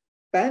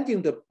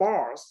bending the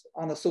bars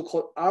on the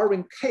so-called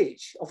iron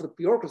cage of the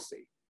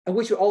bureaucracy, and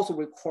which also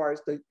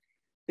requires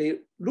the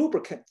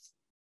lubricant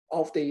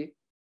of the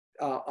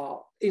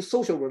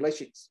social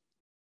relations.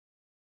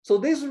 So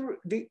this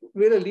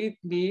really leads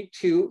me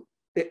to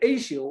the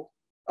issue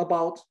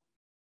about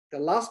the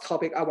last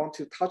topic I want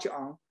to touch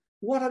on.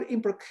 What are the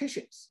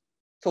implications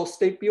for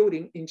state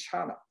building in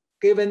China,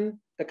 given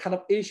the kind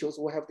of issues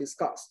we have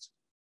discussed?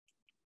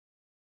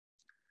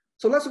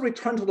 So let's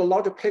return to the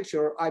larger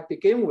picture I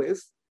begin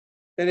with.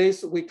 That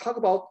is, we talk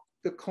about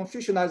the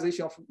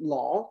Confucianization of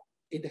law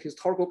in the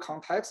historical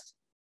context,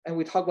 and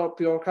we talk about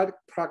bureaucratic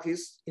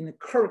practice in the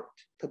current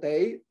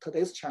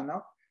today's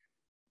China.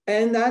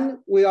 And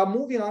then we are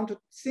moving on to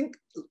think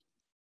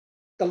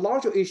the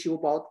larger issue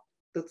about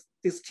the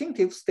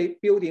distinctive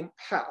state building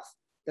path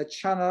that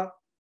China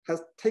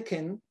has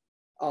taken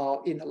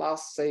in the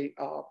last, say,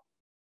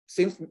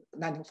 since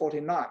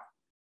 1949.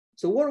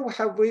 So what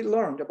have we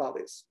learned about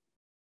this?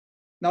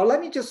 Now,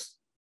 let me just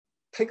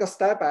take a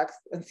step back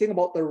and think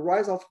about the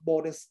rise of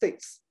modern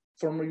states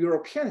from a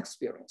European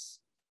experience,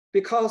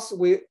 because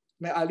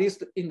at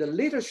least in the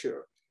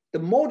literature, the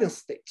modern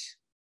state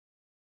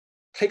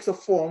takes a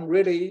form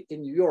really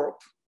in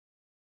Europe.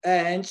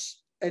 And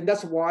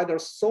that's why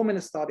there's so many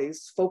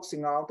studies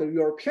focusing on the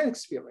European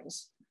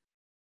experience.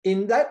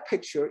 In that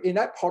picture, in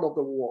that part of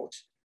the world,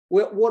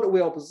 what we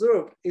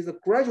observed is a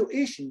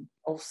graduation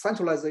of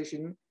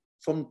centralization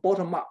from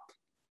bottom up.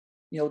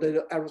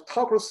 The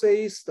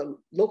aristocracies, the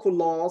local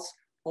laws,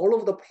 all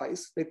over the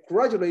place, they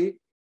gradually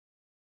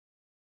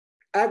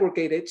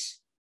aggregated,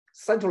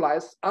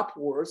 centralized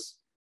upwards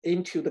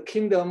into the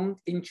kingdom,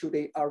 into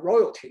the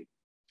royalty.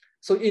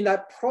 So in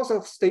that process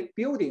of state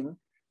building,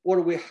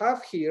 what we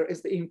have here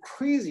is the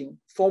increasing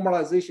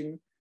formalization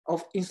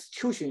of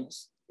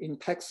institutions in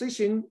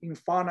taxation, in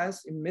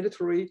finance, in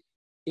military,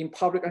 in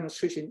public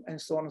administration, and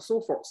so on and so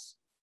forth.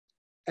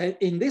 And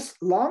in this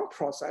long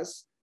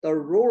process, the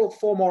role of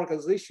formal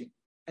organization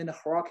and the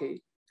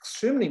hierarchy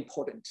extremely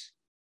important.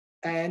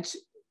 And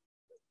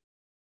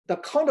the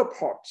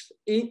counterpart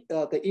in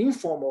the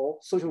informal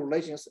social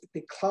relations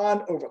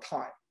declined over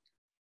time.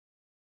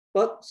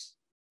 But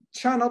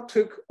China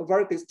took a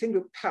very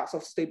distinctive path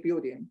of state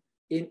building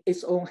in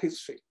its own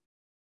history.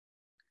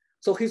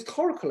 So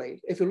historically,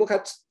 if you look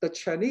at the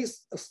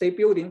Chinese state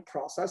building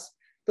process,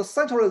 the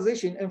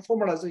centralization and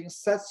formalization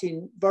sets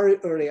in very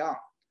early on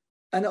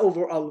and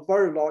over a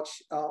very large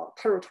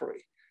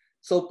territory.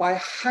 So by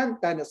Han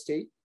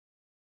Dynasty,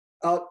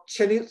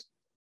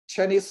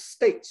 Chinese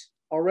state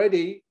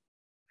already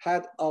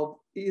had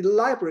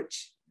elaborate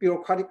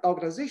bureaucratic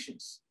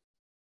organizations.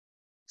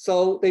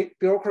 So the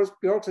bureaucracy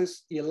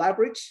is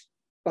elaborate,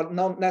 but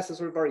not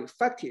necessarily very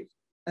effective.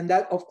 And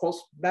that, of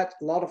course, met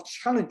a lot of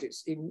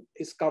challenges in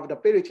its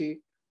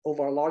governability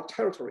over a large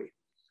territory.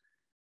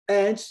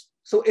 And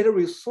so it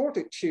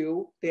resorted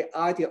to the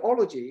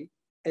ideology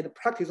and the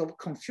practice of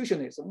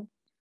Confucianism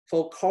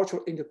for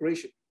cultural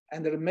integration.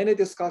 And there are many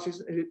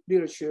discussions in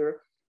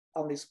literature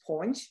on this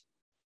point.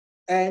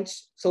 And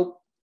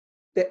so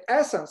the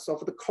essence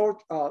of the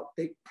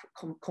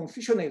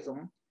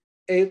Confucianism,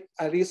 is,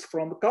 at least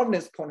from the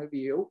governance point of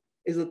view,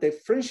 is a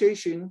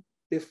differentiated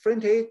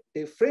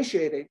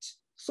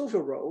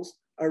social roles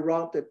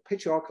around the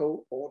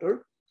patriarchal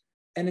order,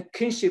 and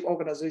kinship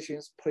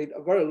organizations played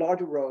a very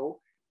large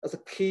role as a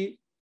key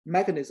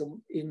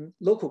mechanism in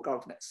local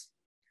governance.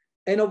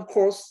 And of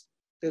course,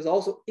 there's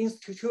also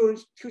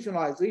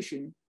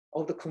institutionalization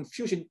of the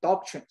Confucian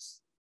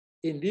doctrines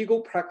in legal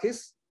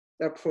practice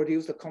that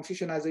produced the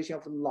Confucianization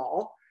of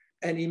law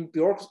and in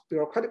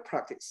bureaucratic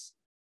practice.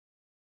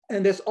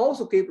 And this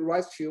also gave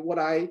rise to what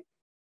I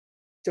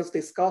just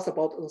discussed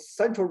about the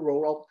central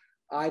role of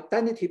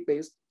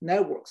identity-based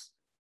networks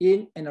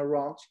in and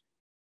around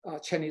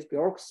Chinese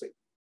bureaucracy.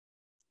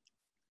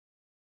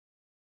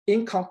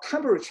 In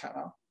contemporary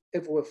China,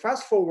 if we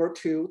fast forward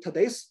to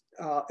today's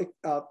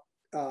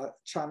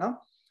China,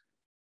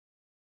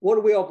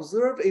 what we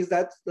observe is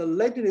that the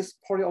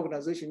Leninist party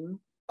organization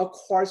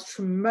acquires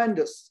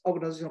tremendous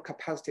organizational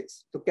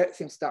capacities to get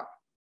things done.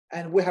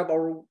 And we have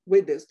already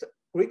witnessed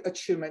great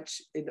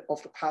achievements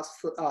of the past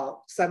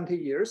 70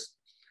 years.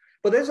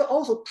 But there's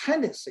also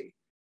tendency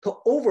to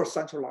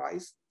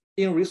over-centralize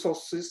in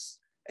resources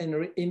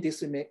and in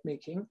decision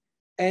making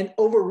and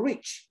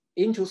overreach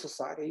into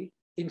society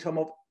in terms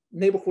of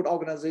neighborhood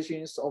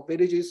organizations or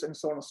villages and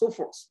so on and so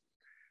forth.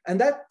 And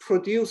that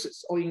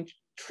produces or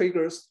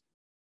triggers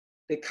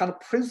the kind of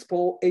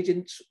principal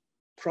agent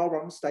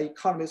problems that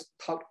economists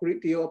talk a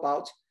great deal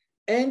about,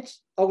 and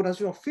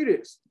organizational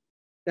failures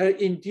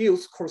that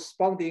induce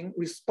corresponding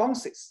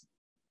responses.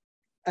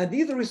 And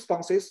these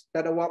responses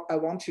that I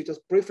want to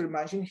just briefly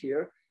mention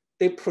here,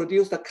 they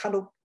produce the kind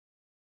of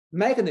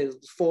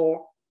mechanisms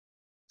for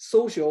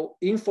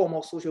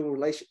informal social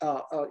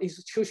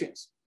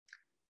institutions.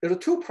 There are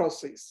two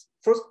processes.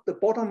 First, the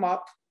bottom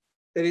up,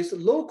 that is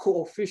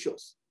local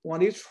officials.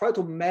 When they try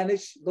to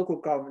manage local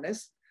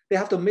governance, they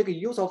have to make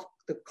use of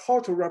the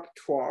cultural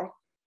repertoire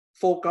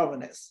for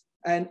governance.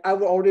 And I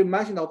will already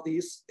mention of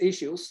these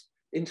issues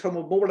in terms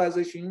of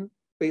mobilization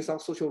based on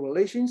social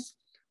relations,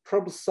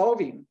 problem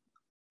solving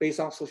based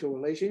on social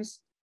relations,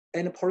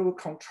 and political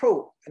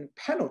control and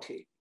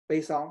penalty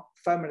based on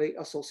family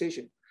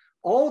association.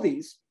 All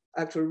these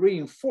actually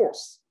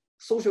reinforce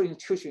social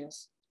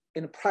institutions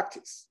in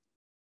practice.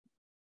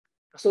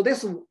 So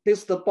this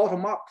is the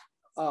bottom-up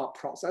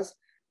process.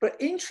 But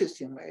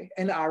interestingly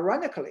and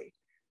ironically,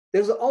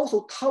 there's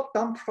also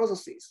top-down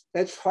processes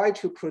that try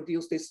to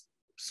produce this,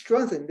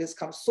 strengthen this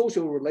kind of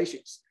social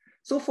relations.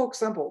 So for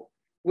example,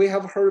 we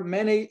have heard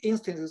many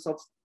instances of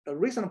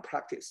recent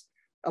practice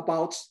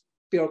about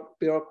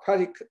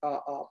bureaucratic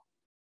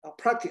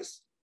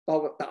practice, 包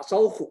括打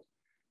招呼、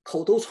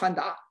口头传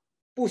达、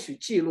不许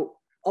记录.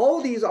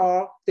 All these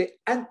are the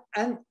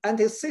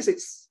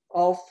antithesis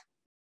of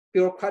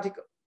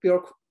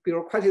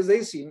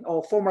bureaucratization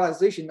or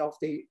formalization of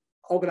the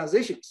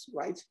organizations,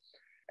 right?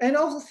 And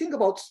also think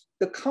about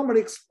the common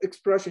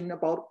expression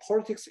about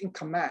politics in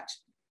command.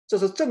 这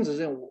是政治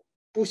任务，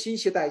不惜一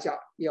切代价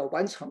也要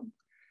完成.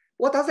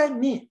 What does that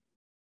mean?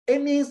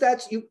 It means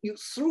that you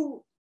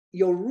threw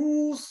your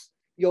rules,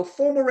 your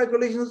formal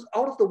regulations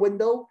out of the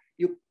window.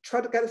 You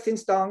try to get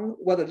things done,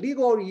 whether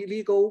legal or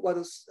illegal,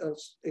 whether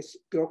it's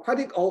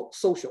bureaucratic or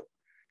social.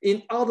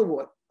 In other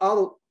words,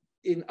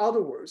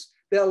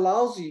 that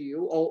allows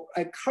you or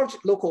encourage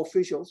local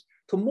officials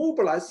to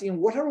mobilize in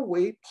whatever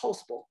way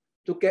possible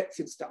to get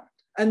things done.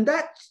 And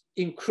that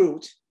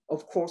includes,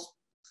 of course,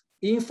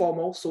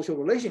 informal social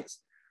relations.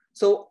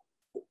 So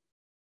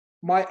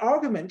my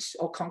argument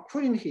or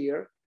conclusion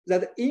here is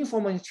that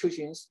informal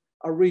institutions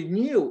are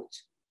renewed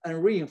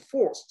and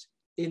reinforced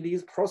in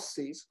these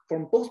processes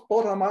from both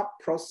bottom-up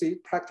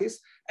practice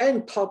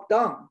and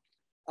top-down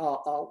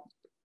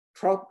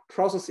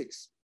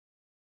processes.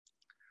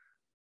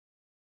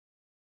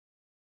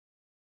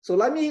 So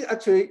let me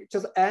actually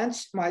just end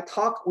my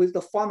talk with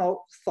the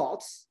final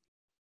thoughts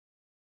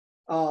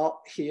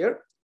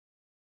here.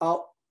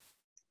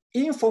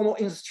 Informal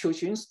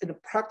institutions in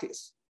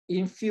practice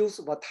infuse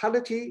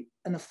vitality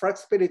and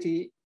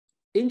flexibility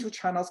into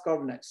China's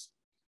governance.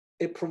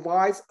 It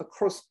provides a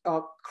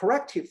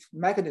corrective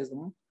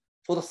mechanism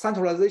for the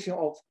centralization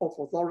of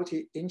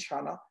authority in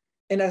China,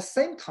 and at the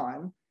same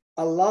time,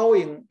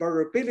 allowing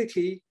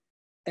variability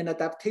and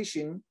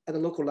adaptation at the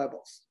local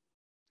levels.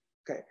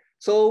 Okay,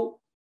 so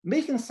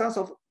making sense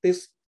of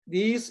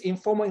these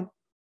informal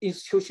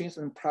institutions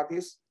in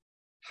practice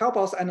help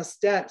us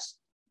understand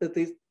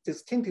the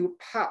distinctive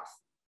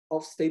path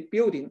of state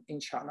building in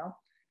China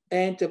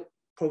and the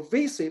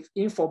pervasive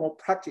informal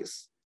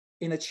practice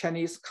in the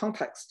Chinese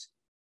context,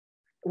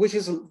 which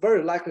is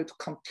very likely to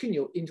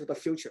continue into the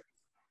future.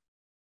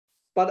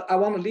 But I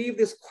want to leave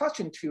this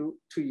question to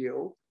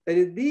you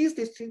that these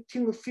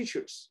distinctive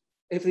features,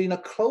 if in a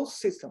closed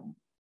system,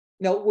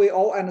 we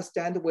all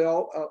understand, we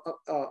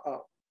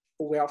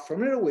are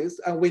familiar with,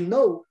 and we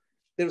know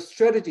there's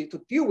strategy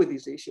to deal with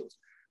these issues.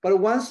 But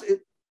once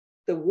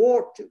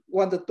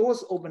when the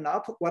doors open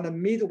up, when they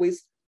meet with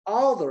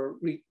other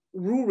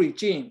rule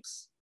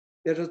regimes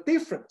that are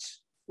different,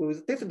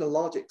 with different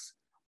logics,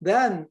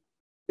 then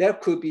there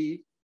could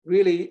be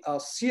really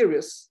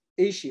serious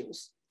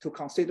issues to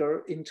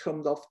consider in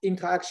terms of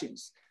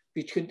interactions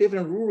between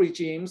different rule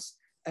regimes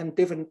and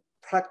different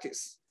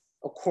practice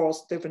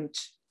across different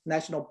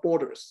national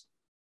borders.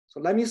 So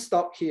let me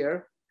stop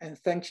here and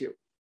thank you.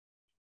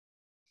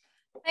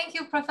 Thank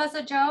you,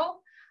 Professor Zhou.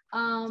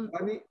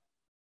 Let me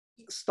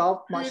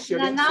stop my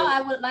sharing. Now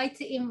I would like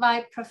to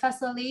invite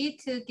Professor Li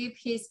to give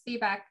his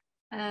feedback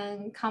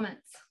and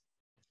comments.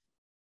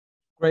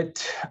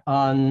 Great.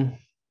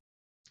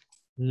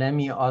 Let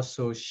me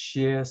also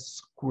share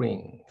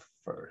screen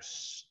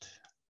first.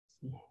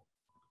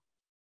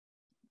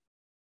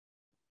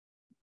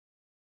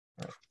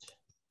 Right.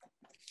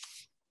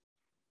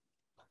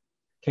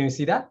 Can you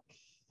see that?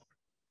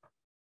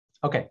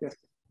 Okay. Yes.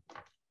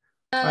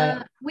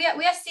 Right. We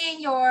are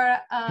seeing your.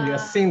 You are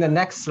seeing the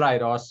next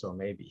slide also,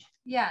 maybe.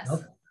 Yes.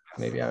 Nope.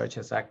 Maybe I will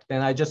just act.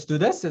 Then I just do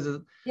this. Is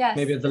it? Yes.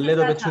 Maybe it's a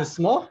little bit too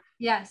small.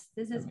 Yes,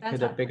 this is better.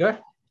 Put it bigger.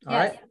 All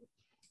yes. right.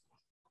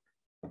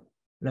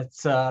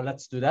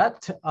 Let's do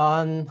that.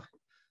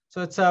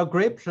 So it's a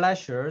great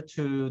pleasure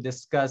to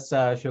discuss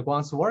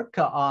Xueguang's work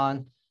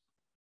on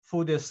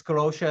full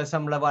disclosure. At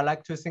some level, I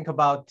like to think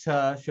about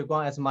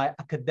Xueguang as my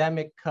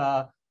academic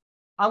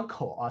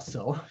uncle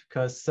also,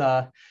 because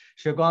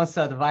Xueguang's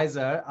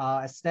advisor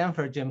at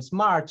Stanford, James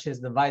March,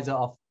 is the advisor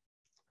of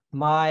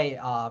my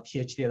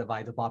PhD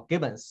advisor, Bob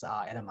Gibbons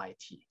at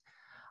MIT.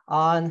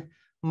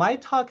 My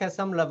talk at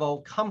some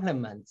level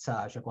complements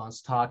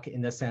Xueguang's talk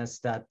in the sense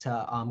that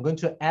I'm going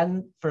to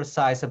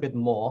emphasize a bit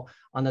more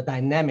on the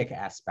dynamic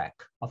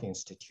aspect of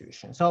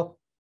institution. So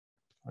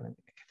let me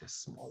make this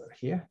smaller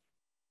here.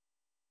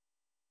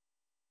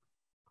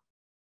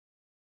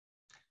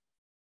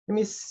 Let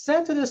me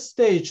set the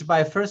stage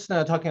by first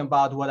talking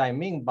about what I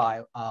mean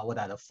by what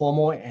are the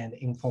formal and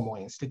informal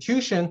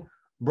institution.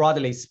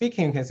 Broadly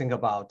speaking, you can think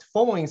about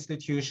formal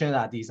institutions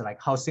are these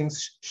like how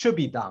things should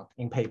be done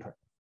in paper.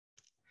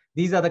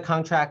 These are the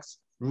contracts,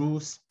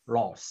 rules,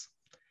 laws.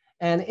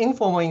 And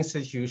informal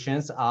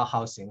institutions are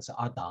how things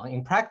are done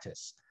in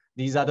practice.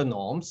 These are the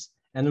norms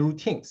and the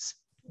routines.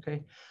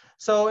 Okay,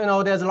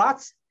 so there's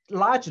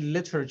large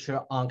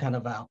literature on kind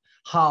of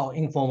how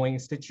informal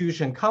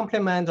institutions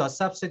complement or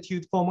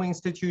substitute formal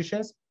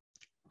institutions.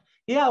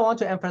 Here I want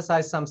to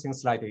emphasize something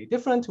slightly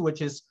different,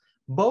 which is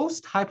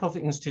both type of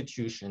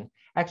institution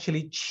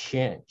actually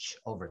change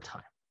over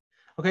time.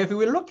 Okay, if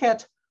we look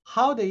at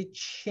how they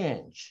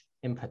change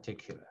in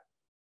particular,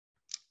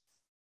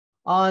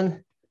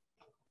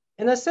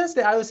 in a sense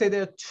that I would say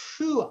there are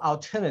two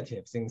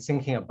alternatives in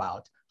thinking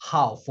about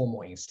how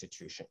formal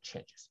institution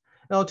changes.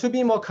 Now, to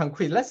be more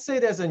concrete, let's say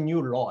there's a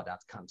new law that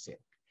comes in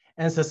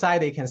and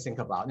society can think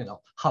about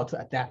how to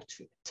adapt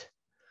to it.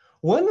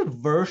 One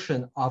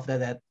version of the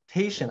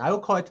adaptation, I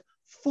would call it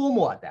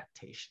formal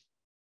adaptation.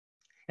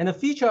 And the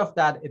feature of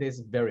that, it is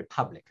very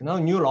public.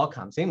 New law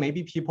comes in,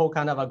 maybe people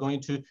kind of are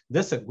going to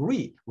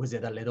disagree with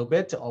it a little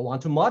bit or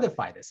want to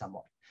modify it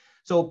somewhat.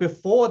 So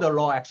before the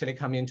law actually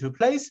come into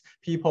place,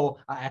 people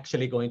are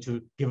actually going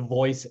to give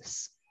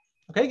voices,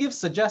 okay, give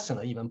suggestions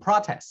or even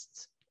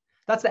protests.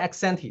 That's the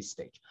ex ante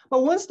stage.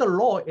 But once the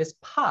law is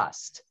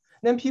passed,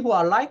 then people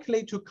are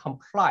likely to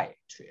comply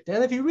to it.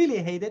 And if you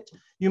really hate it,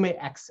 you may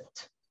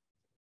exit.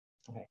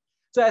 Okay.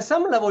 So at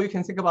some level, you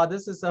can think about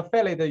this as a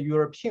fairly the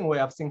European way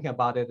of thinking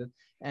about it.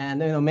 And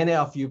many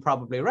of you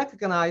probably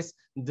recognize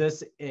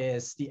this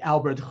is the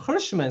Albert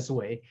Hirschman's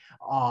way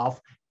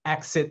of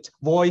exit,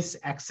 voice,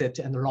 exit,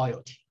 and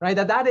loyalty, right?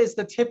 That is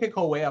the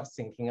typical way of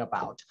thinking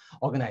about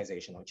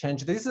organizational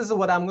change. This is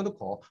what I'm going to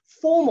call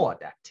formal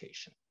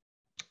adaptation.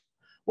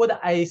 What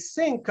I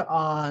think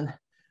on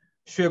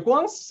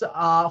Xueguang's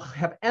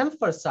have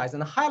emphasized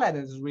and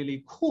highlighted is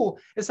really cool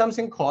is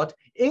something called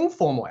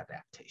informal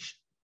adaptation.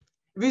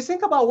 If you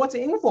think about what's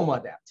informal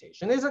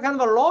adaptation, there's a kind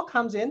of a law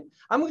comes in,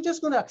 I'm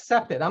just going to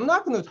accept it. I'm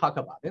not going to talk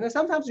about it. And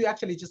sometimes you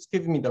actually just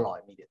give me the law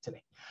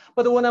immediately.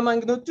 But what I'm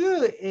going to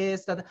do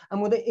is that I'm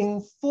going to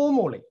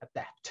informally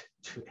adapt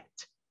to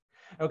it.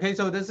 Okay,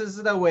 so this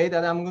is the way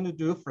that I'm going to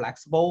do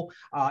flexible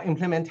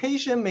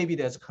implementation. Maybe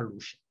there's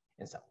collusion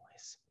in some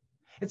ways.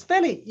 It's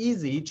fairly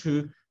easy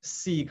to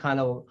see kind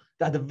of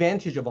the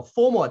advantage of a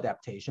formal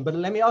adaptation, but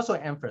let me also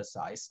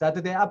emphasize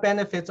that there are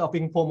benefits of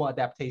informal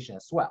adaptation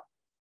as well.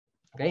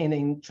 Okay, in the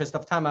interest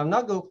of time, I'm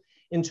not going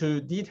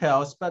into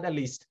details, but at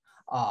least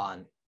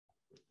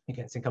you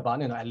can think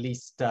about, at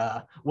least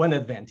one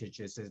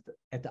advantage is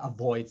it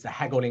avoids the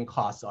haggling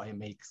costs, or it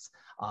makes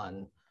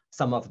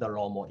some of the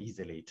law more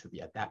easily to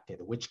be adapted,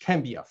 which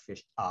can be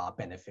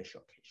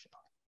beneficial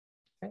occasionally.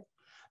 Okay,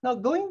 now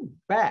going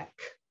back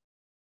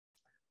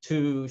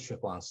to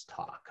Xueguang's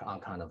talk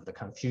on kind of the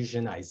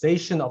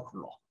Confucianization of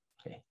law.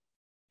 Okay,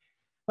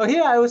 well,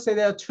 here I would say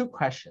there are two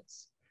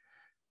questions.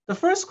 The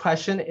first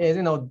question is,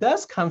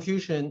 does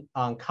Confucian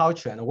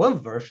culture, and one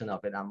version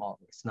of it, I'm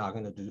always not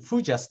going to do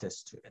full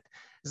justice to it,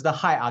 is the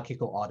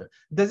hierarchical order.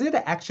 Does it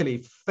actually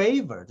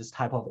favor this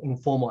type of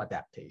informal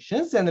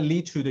adaptations and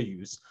lead to the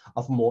use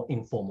of more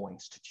informal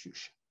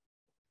institutions?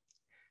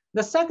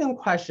 The second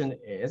question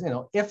is,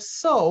 if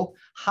so,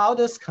 how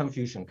does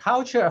Confucian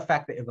culture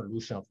affect the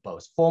evolution of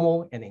both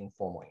formal and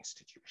informal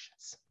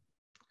institutions?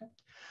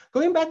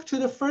 Going back to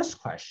the first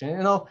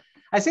question,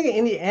 I think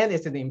in the end,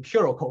 it's an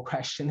empirical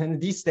question.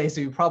 And these days,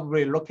 you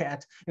probably look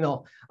at,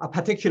 a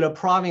particular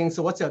province,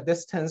 what's your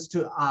distance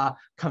to a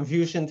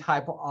Confucian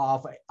type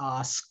of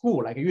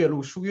school, like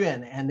Yuelu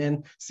Shuyuan, and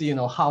then see,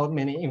 how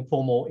many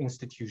informal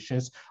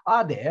institutions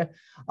are there.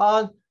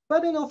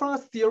 But from a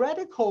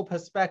theoretical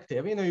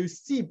perspective, you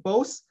see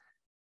both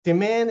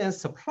demand and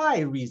supply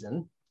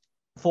reason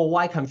for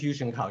why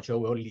Confucian culture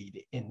will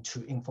lead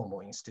into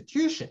informal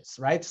institutions,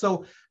 right?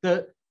 So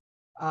the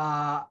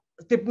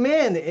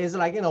demand is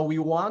like, we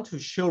want to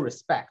show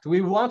respect.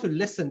 We want to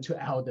listen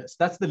to elders.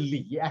 That's the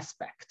Li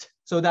aspect.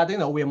 So that,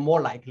 we're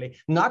more likely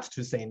not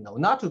to say no,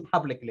 not to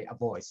publicly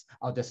voice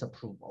our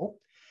disapproval.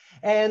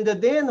 And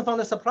then from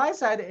the supply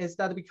side is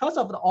that because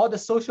of all the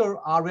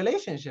social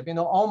relationship,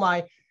 all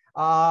my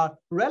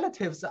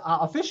relatives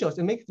are officials,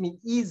 it makes me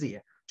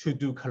easier to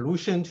do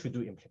collusion, to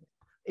do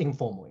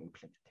informal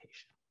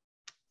implementation.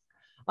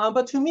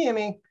 But to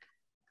me,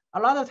 a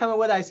lot of time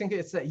what I think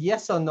is a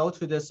yes or no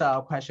to this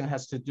question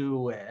has to do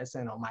with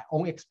my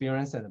own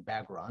experience and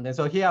background. And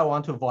so here I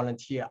want to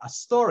volunteer a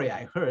story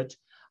I heard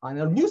on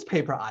a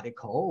newspaper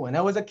article when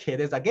I was a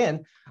kid. Is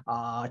again,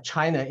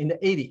 China in the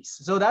 80s.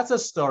 So that's a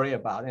story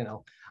about,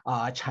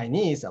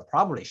 Chinese,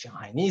 probably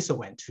Shanghainese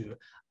went to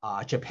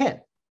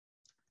Japan.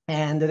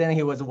 And then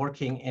he was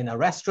working in a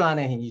restaurant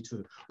and he needed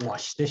to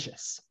wash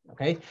dishes,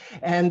 okay?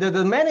 And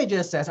the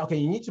manager says, okay,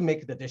 you need to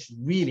make the dish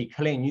really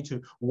clean. You need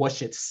to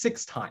wash it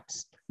 6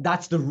 times.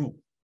 That's the rule,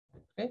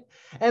 okay?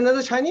 And then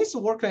the Chinese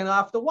worker,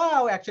 after a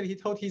while, actually, he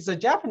told his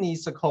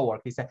Japanese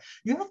coworker, he said,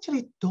 you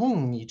actually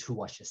don't need to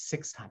wash it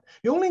 6 times.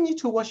 You only need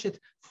to wash it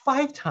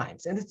 5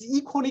 times, and it's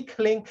equally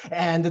clean,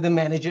 and the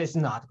manager is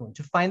not going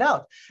to find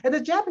out. And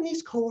the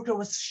Japanese coworker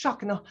was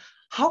shocked.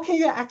 How can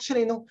you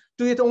actually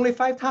do it only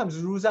 5 times?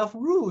 Rules of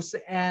rules.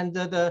 And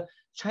the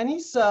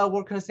Chinese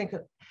workers think,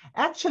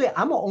 actually,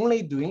 I'm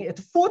only doing it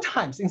 4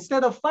 times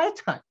instead of 5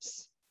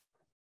 times.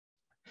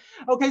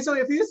 Okay, so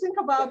if you think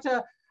about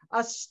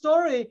a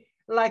story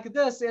like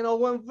this,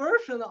 one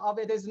version of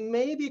it is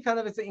maybe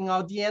it's in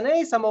our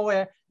DNA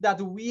somewhere that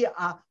we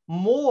are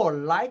more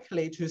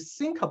likely to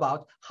think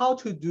about how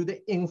to do the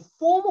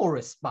informal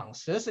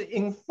responses,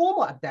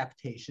 informal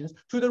adaptations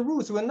to the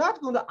rules. We're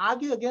not going to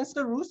argue against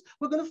the rules.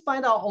 We're going to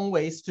find our own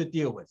ways to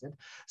deal with it.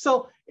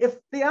 So if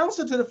the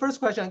answer to the first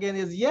question again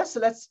is yes,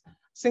 let's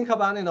think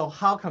about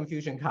how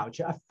Confucian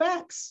culture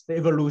affects the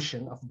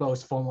evolution of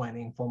both formal and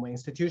informal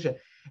institutions.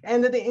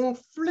 And the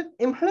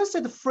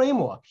implicit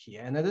framework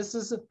here, and this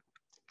is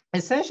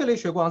essentially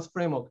Xueguang's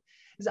framework,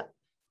 is that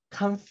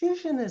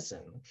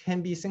Confucianism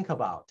can be think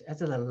about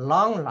as a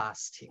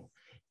long-lasting,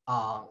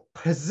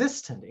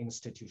 persistent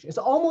institution. It's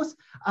almost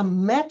a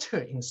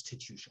meta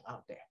institution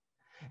out there.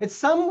 It's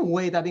some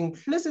way that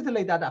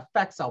implicitly that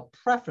affects our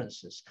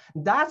preferences.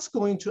 That's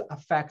going to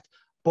affect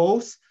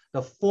both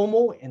the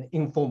formal and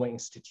informal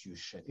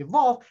institution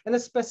evolve. And the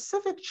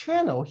specific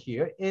channel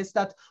here is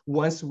that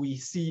once we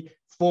see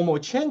formal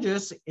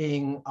changes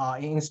in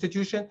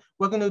institution,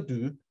 we're going to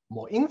do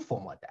more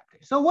informal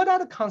adaptation. So what are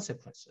the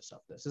consequences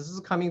of this? This is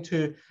coming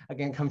to,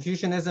 again,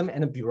 Confucianism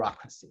and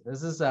bureaucracy.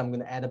 This is, I'm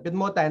going to add a bit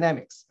more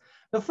dynamics.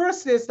 The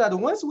first is that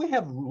once we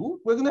have rule,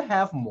 we're going to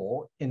have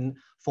more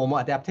informal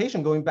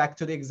adaptation. Going back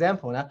to the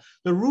example, now,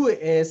 the rule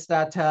is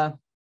that the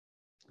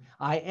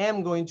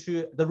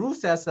rule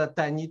says that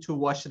I need to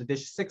wash the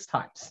dish 6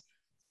 times.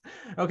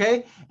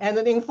 Okay, and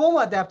an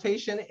informal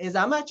adaptation is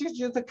I'm actually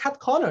just a cut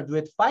corner, do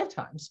it 5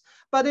 times.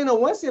 But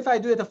once if I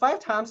do it 5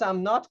 times,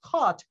 I'm not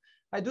caught.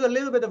 I do a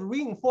little bit of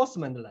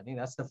reinforcement learning.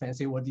 That's the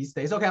fancy word these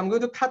days. Okay, I'm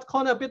going to cut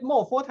corner a bit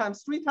more, 4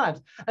 times, 3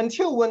 times,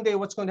 until one day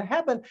what's going to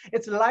happen,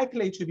 it's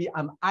likely to be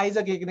I'm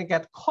either going to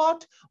get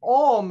caught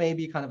or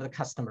maybe the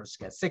customers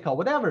get sick or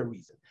whatever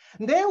reason.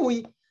 And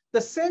then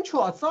the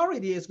central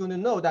authority is going to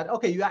know that,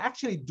 okay, you are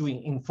actually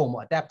doing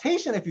informal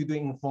adaptation. If you're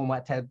doing informal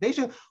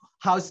adaptation,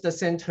 how's the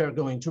center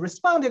going to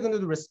respond? They're going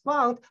to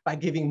respond by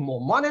giving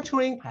more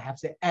monitoring.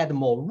 Perhaps they add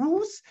more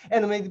rules,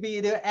 and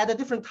maybe they add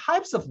different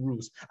types of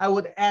rules. I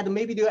would add,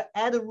 maybe they'll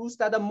add rules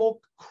that are more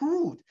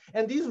crude.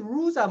 And these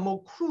rules are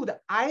more crude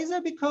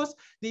either because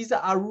these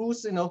are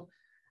rules,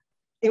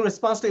 in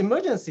response to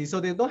emergency, so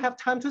they don't have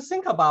time to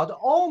think about,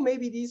 or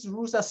maybe these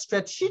rules are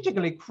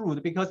strategically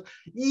crude because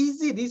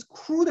these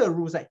cruder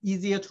rules are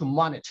easier to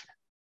monitor.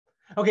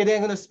 Okay, they're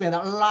going to spend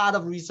a lot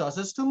of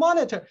resources to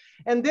monitor.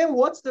 And then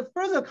what's the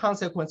further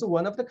consequence?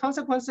 One of the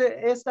consequences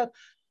is that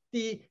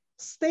the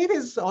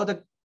status or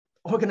the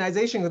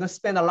organization is going to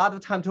spend a lot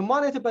of time to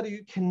monitor, but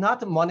you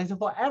cannot monitor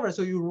forever.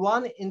 So you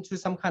run into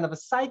some kind of a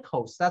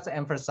cycles that's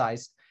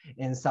emphasized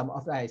in some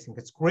of, I think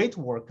it's great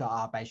work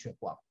by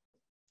Xueguang.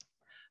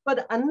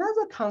 But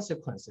another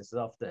consequences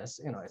of this,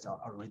 it's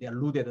already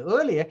alluded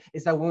earlier,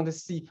 is that we're going to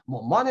see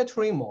more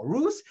monitoring, more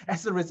rules.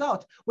 As a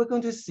result, we're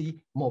going to see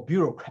more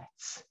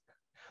bureaucrats.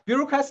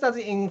 Bureaucrats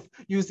doesn't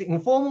use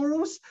informal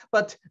rules,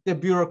 but the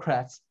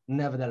bureaucrats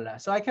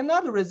nevertheless. So I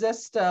cannot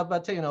resist,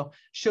 but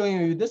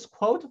showing you this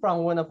quote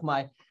from one of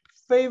my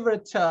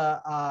favorite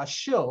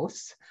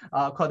shows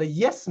called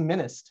Yes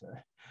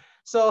Minister.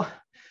 So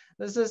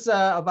this is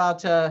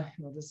about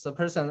this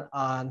person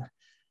on.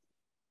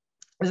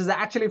 This is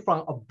actually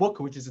from a book,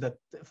 which is the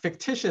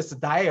fictitious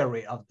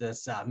diary of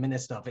this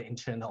Minister of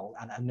Internal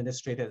and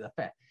Administrative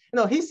Affairs.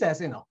 He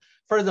says,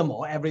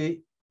 furthermore,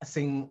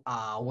 everything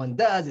one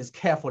does is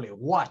carefully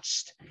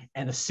watched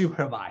and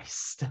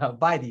supervised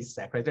by these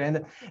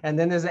secretaries. And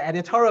then there's an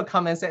editorial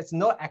comment that it's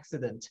no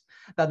accident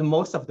that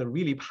most of the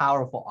really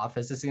powerful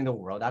offices in the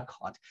world are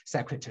called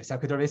secretary,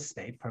 secretary of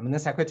state,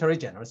 permanent secretary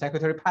general,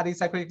 secretary, party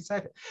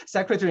secretary.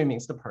 Secretary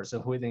means the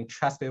person who is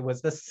entrusted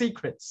with the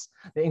secrets,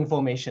 the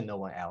information no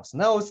one else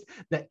knows,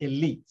 the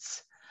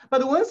elites.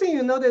 But one thing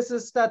you notice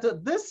is that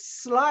this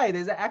slide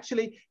is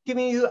actually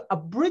giving you a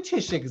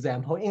British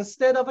example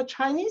instead of a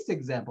Chinese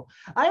example.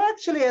 I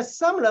actually, at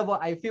some level,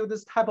 I feel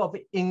this type of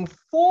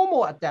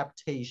informal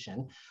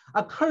adaptation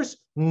occurs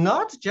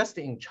not just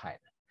in China.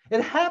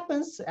 It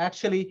happens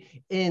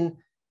actually in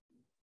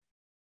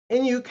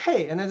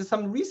UK, and there's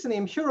some recent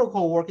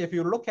empirical work. If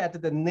you look at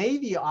the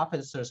Navy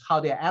officers, how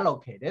they're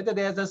allocated,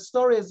 there's a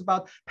stories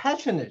about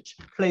patronage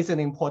plays an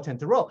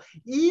important role.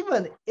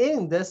 Even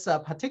in this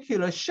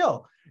particular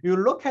show, you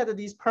look at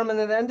these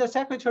permanent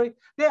undersecretary,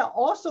 they are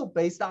also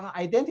based on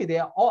identity. They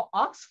are all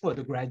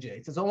Oxford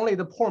graduates. It's only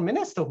the poor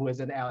minister who is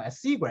an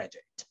LSE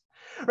graduate,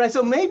 right?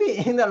 So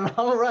maybe in the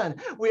long run,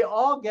 we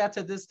all get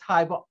to this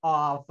type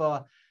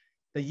of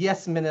the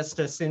yes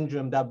minister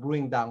syndrome that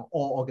bring down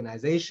all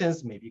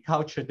organizations. Maybe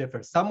culture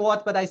differs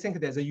somewhat, but I think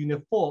there's a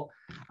universal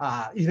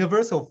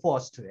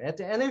force to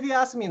it. And if you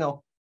ask me,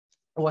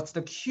 what's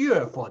the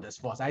cure for this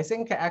force? I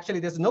think actually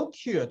there's no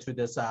cure to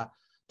this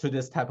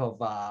type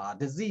of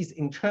disease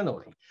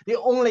internally. The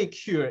only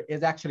cure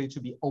is actually to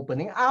be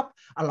opening up,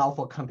 allow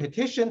for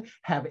competition,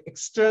 have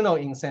external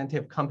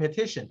incentive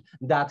competition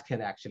that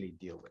can actually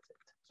deal with it.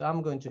 So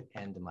I'm going to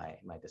end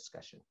my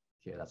discussion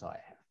here. That's all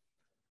I have.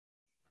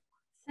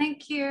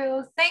 Thank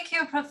you,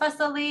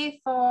 Professor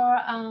Li,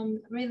 for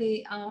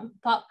really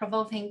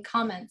thought-provoking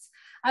comments.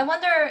 I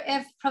wonder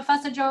if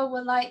Professor Zhou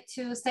would like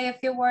to say a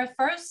few words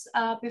first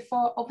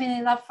before opening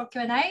it up for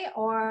Q&A,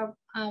 or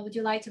would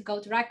you like to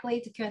go directly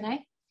to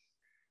Q&A?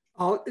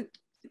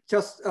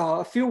 Just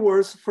a few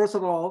words. First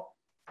of all,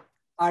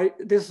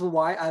 this is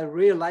why I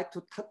really like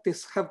to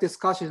have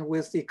discussions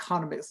with the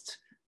economists.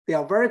 They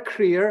are very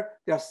clear,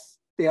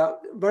 they are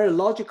very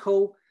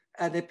logical,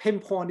 and they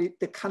pinpoint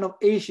the kind of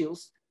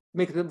issues,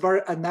 make them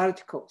very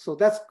analytical. So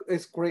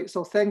it's great.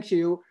 So thank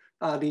you,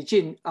 Li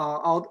Jin,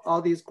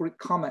 all these great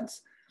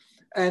comments.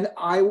 And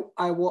I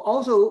will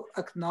also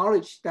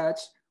acknowledge that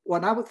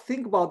when I would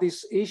think about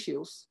these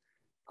issues,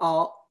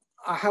 I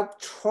have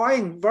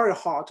trying very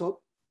hard to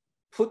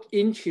put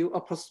into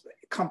a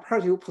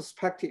comparative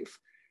perspective.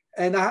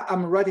 And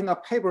I'm writing a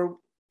paper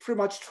pretty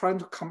much trying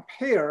to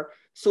compare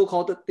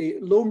so-called the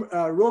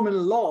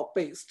Roman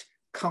law-based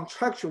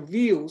contractual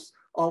views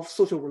of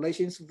social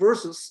relations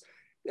versus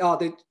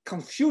the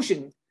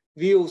Confucian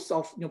views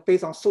of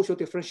based on social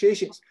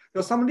differentiations.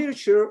 There's some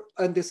literature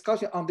and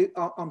discussion on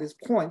this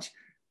point,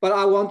 but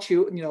I want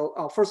to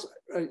first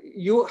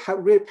you have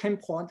really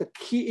pinpoint the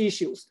key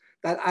issues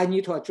that I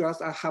need to address.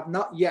 I have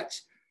not yet,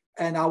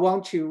 and I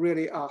want to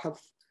really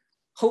have.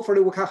 Hopefully,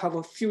 we can have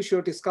a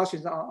future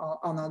discussions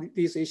on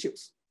these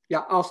issues.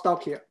 Yeah, I'll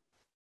stop here.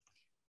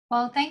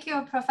 Well, thank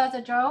you,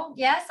 Professor Zhou.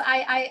 Yes,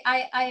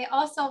 I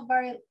also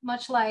very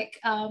much like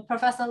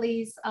Professor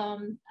Li's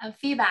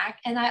feedback.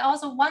 And I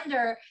also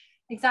wonder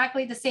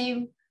exactly the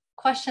same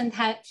question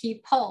that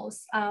he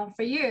posed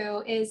for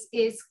you is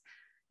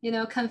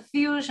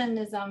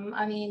Confucianism,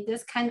 I mean,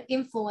 this kind of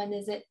influence,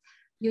 is it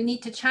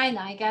unique to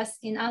China? I guess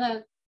in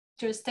other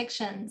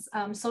jurisdictions,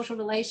 social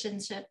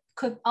relationship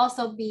could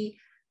also be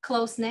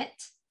close-knit.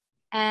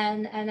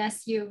 And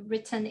as you've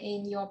written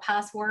in your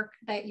past work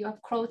that you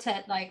have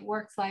quoted, like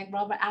works like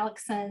Robert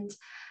Alexander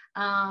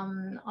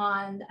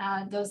on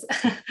those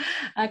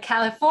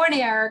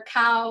California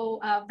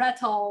cow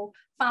brettle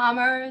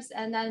farmers,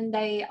 and then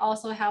they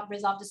also help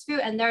resolve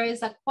dispute. And there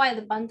is a quite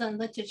abundant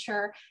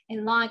literature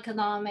in law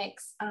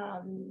economics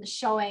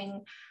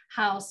showing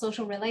how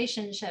social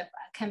relationship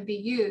can be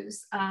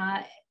used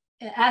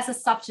as a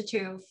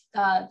substitute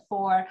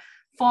for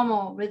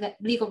formal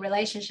legal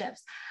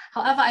relationships.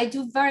 However, I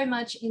do very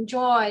much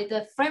enjoy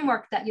the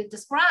framework that you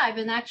describe,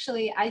 and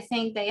actually I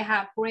think they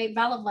have great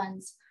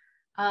relevance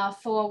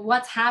for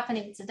what's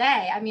happening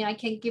today. I mean, I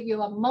can give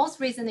you a most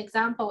recent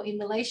example in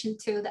relation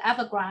to the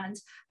Evergrande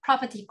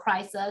property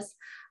crisis.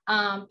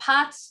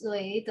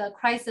 Partly the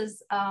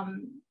crisis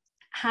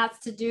has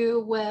to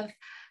do with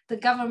the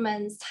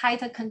government's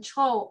tighter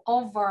control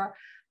over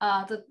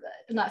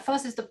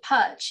first is the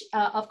purge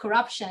of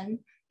corruption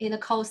in the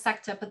coal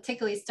sector,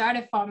 particularly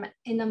started from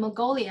Inner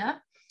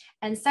Mongolia.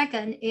 And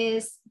second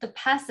is the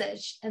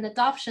passage and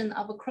adoption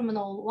of a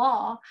criminal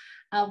law,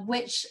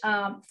 which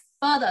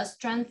further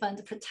strengthened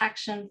the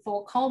protection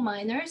for coal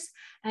miners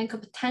and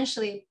could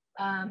potentially,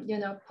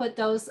 put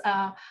those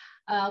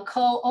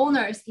coal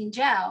owners in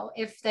jail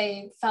if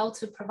they fail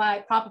to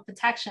provide proper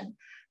protection.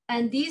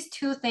 And these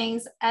two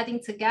things adding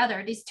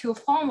together, these two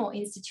formal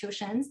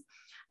institutions,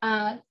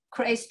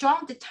 create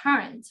strong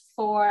deterrent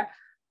for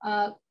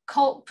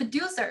coal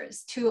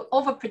producers to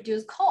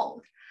overproduce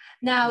coal.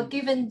 Now,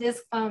 given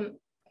this, sorry,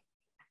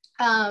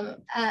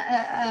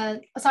 I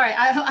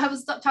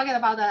was talking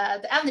about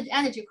the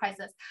energy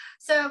crisis.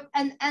 So,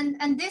 and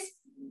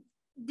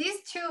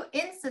these two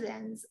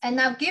incidents, and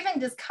now given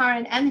this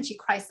current energy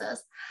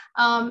crisis,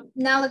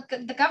 now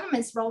the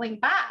government's rolling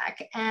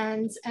back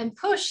and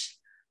push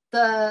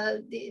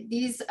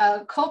these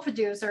coal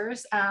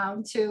producers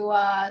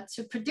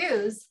to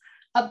produce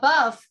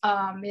above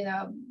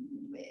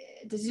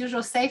the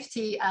usual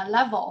safety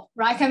level,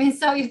 right? I mean,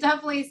 so you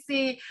definitely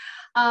see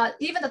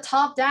even the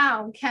top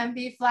down can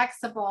be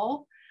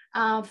flexible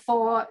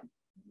for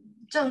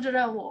政治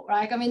任务,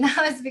 right? I mean,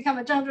 now it's become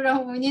a 政治任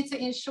务. We need to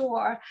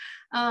ensure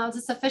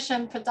the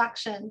sufficient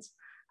production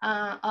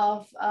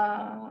of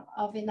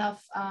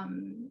enough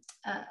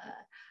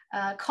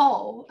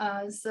coal,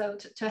 so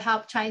to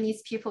help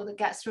Chinese people to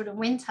get through the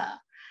winter.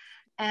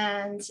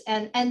 And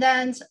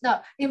then, no,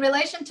 in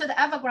relation to the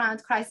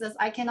Evergrande crisis,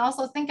 I can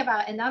also think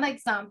about another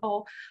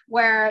example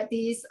where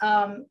these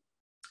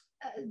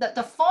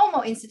the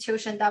formal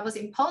institution that was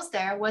imposed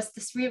there was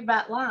the 3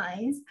 red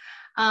lines,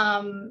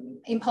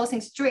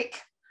 imposing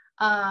strict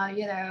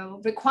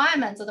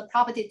requirements of the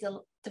property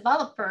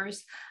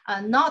developers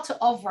not to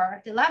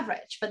over the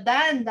leverage. But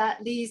then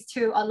that leads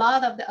to a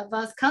lot of the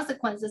adverse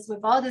consequences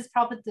with all these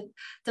property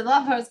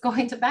developers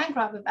going to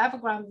bankrupt, with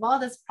Evergrande, with all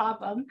this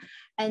problem.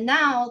 And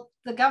now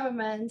the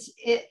government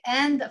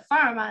and the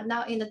firm are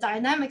now in a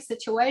dynamic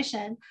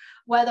situation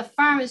where the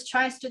firm is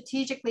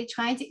strategically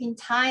trying to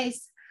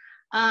entice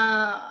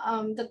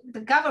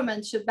the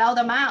government to bail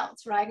them out,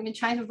 right? I mean,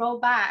 trying to roll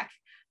back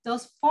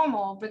those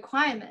formal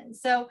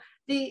requirements. So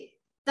the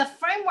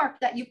framework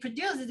that you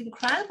produce is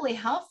incredibly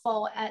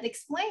helpful at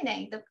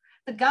explaining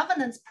the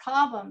governance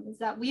problems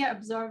that we are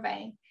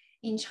observing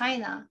in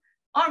China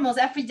almost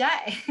every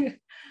day.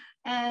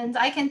 And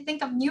I can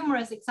think of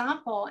numerous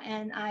examples,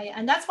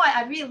 and that's why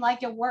I really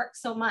like your work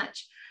so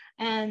much.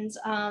 And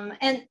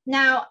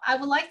now I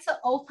would like to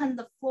open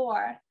the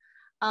floor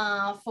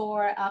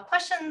for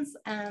questions,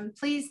 and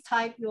please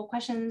type your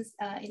questions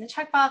in the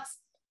chat box.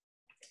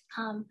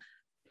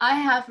 I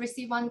have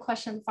received one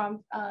question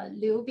from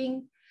Liu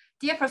Bing.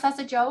 Dear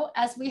Professor Zhou,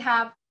 as we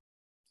have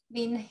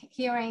been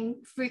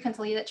hearing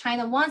frequently that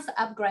China wants to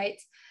upgrade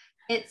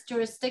its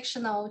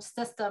jurisdictional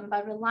system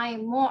by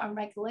relying more on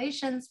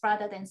regulations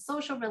rather than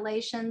social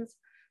relations,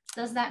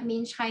 does that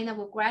mean China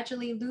will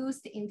gradually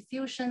lose the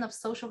infusion of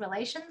social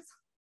relations?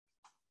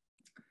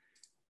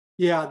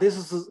 Yeah, this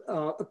is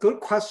a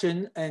good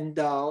question and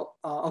a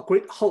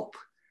great hope.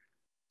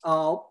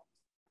 Over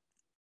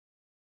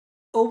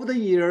the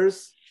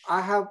years, I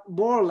have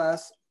more or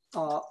less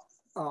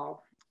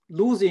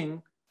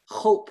losing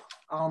hope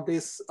on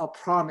this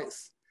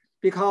promise,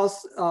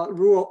 because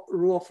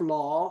rule of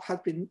law has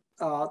been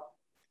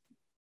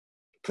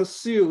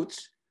pursued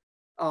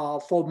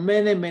for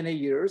many, many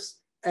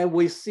years. And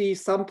we see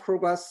some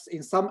progress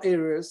in some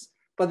areas.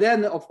 But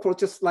then, of course,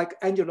 just like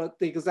Angela,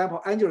 the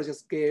example Angela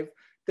just gave,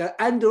 that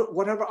under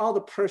whatever other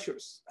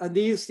pressures, and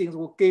these things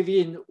will give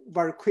in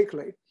very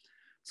quickly.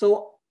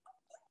 So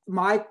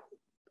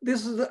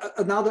this is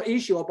another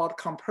issue about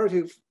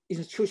comparative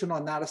institutional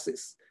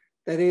analysis.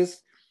 That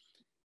is,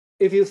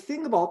 if you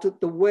think about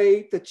the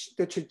way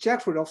the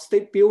trajectory of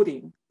state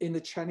building in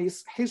the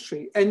Chinese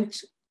history and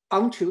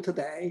until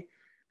today,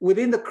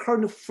 within the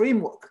current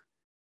framework,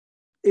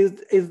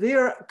 is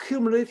there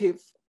cumulative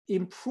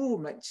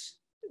improvements?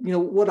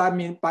 What I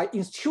mean by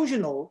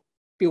institutional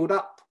build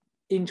up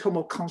in terms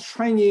of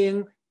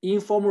constraining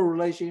informal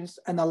relations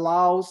and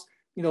allows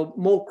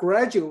more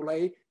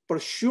gradually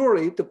but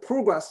surely the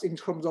progress in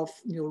terms of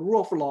rule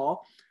of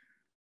law.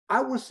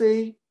 I would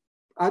say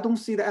I don't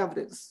see the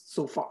evidence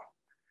so far.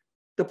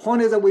 The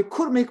point is that we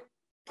could make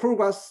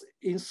progress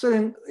in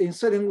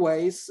certain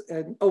ways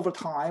and over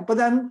time, but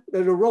then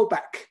there's a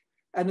rollback,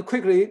 and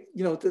quickly,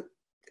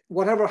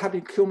 whatever had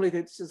been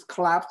accumulated just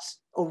collapsed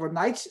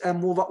overnight and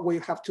move up. We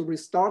have to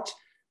restart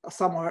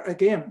somewhere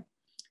again.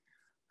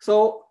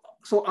 So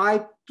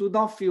I do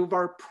not feel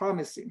very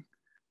promising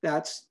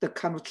that the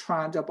kind of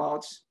trend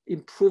about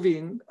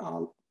improving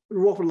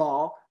rule of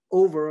law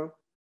over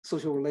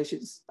social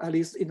relations, at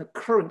least in the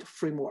current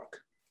framework.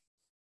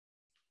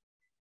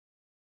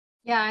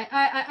 Yeah,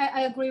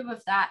 I agree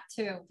with that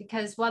too,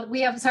 because what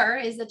we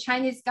observe is the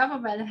Chinese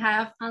government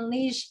have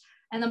unleashed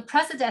an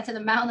unprecedented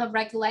amount of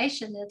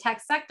regulation in the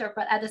tech sector,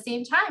 but at the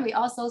same time, we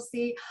also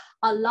see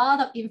a lot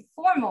of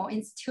informal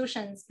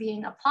institutions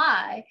being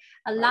applied,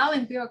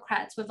 allowing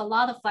bureaucrats with a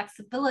lot of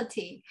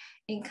flexibility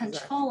in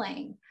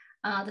controlling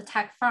the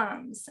tech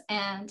firms.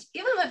 And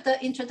even with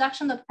the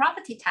introduction of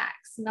property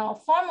tax,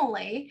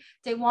 formally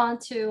they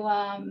want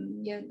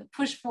to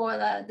push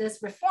for this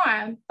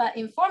reform, but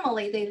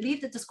informally they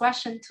leave the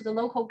discretion to the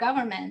local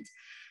government,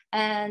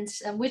 and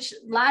which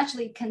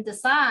largely can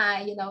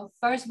decide,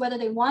 first whether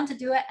they want to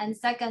do it, and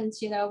second,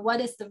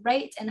 what is the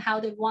rate and how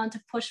they want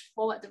to push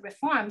forward the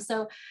reform.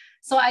 So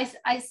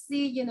I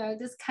see,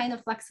 this kind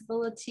of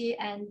flexibility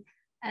and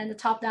the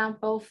top-down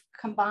both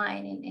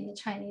combined in the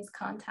Chinese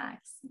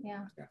context.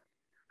 Yeah.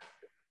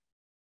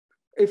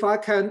 If I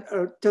can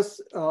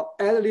just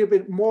add a little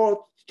bit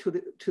more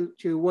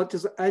to what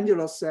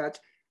Angela said,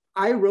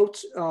 I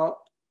wrote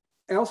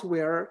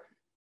elsewhere,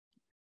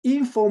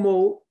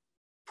 informal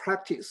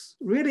practice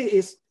really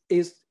is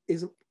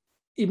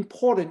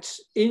important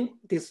in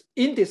this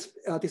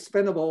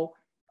indispensable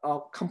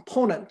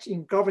component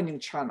in governing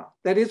China.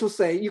 That is to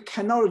say, you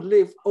cannot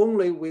live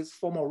only with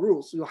formal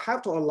rules. You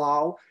have to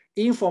allow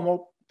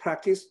informal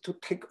practice to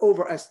take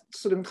over at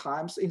certain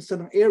times in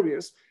certain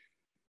areas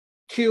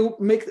to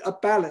make a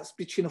balance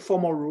between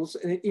formal rules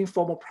and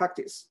informal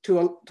practice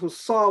to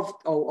solve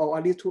or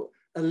at least to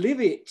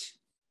alleviate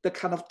the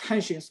kind of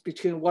tensions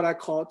between what I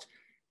called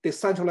the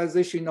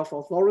centralization of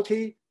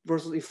authority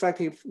versus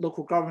effective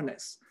local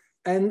governance.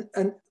 And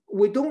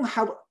we don't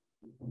have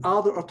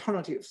other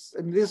alternatives.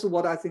 And this is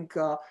what I think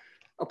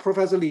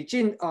Professor Li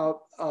Jin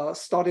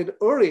started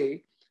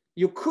early.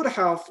 You could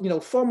have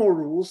formal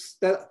rules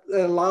that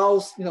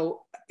allows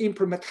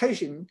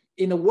implementation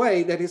in a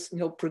way that is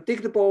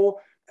predictable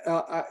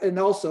and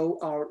also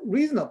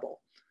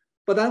reasonable.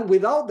 But then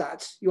without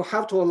that, you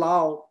have to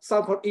allow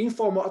some kind of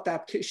informal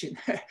adaptation,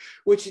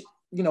 which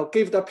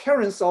give the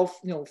appearance of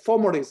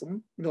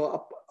formalism,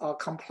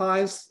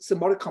 compliance,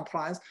 symbolic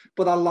compliance,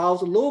 but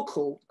allows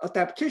local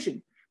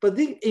adaptation. But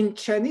in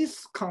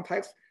Chinese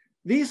context,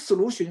 these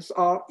solutions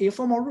are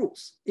informal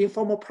rules,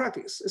 informal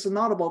practice. It's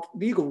not about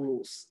legal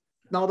rules,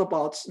 not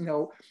about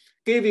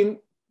giving,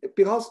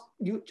 because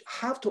you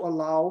have to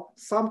allow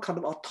some kind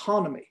of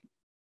autonomy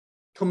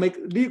to make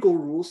legal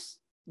rules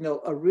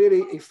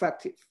really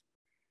effective.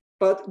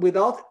 But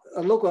without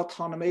a local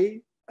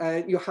autonomy,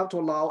 you have to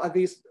allow at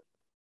least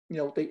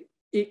the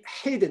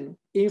hidden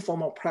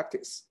informal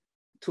practice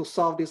to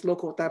solve these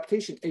local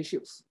adaptation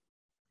issues.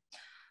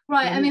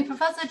 Right. I mean,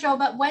 Professor Zhou,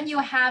 but when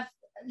you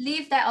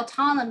leave that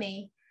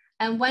autonomy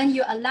and when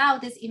you allow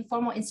these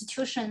informal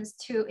institutions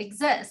to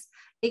exist,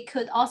 it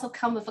could also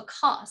come with a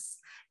cost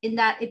in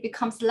that it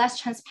becomes less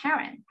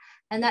transparent.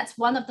 And that's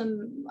one of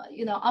the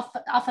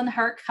often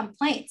heard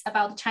complaints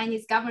about the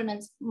Chinese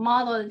governance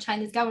model and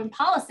Chinese government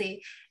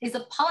policy is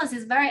the policy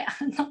is very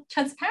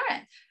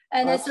transparent.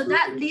 And so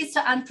that leads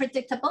to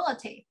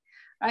unpredictability,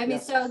 right?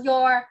 Yes. So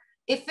your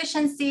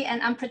efficiency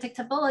and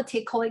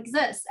unpredictability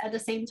coexist at the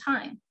same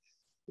time.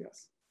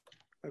 Yes,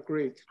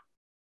 agreed.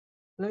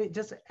 Let me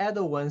just add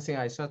one thing.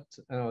 I thought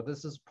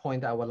this is a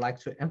point I would like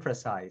to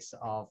emphasize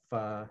of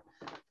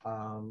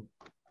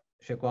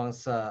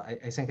Xueguang's. I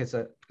think it's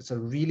a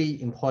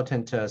really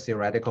important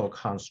theoretical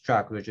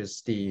construct, which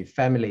is the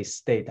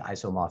family-state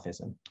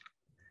isomorphism.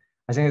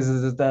 I think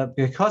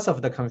because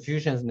of the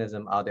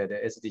Confucianism out there,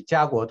 it's the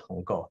家国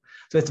同构.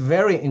 So it's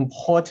very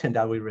important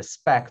that we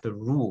respect the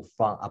rule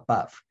from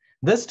above.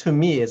 This to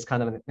me is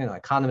kind of an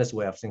economist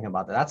way of thinking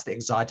about it. That's the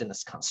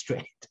exogenous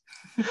constraint.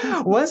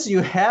 Once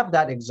you have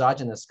that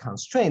exogenous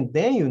constraint,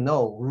 then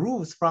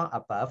rules from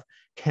above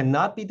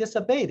cannot be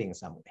disobeyed in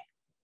some way,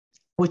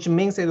 which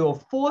means it will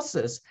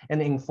force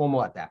an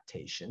informal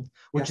adaptation,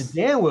 which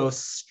then will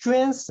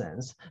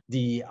strengthen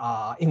the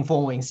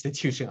informal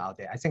institution out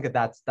there. I think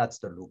that's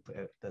the loop.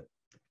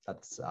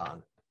 That's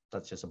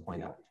just a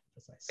point.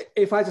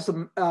 If I just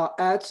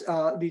add,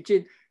 Li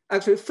Jin,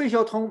 actually, Fei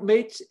Xiaotong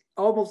made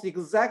almost the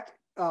exact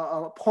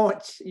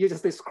point you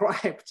just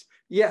described.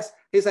 Yes,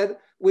 he said,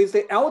 with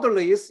the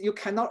elderly, you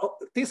cannot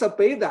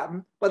disobey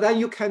them, but then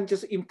you can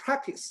just in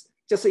practice,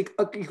 just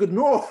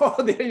ignore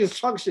their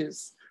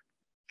instructions.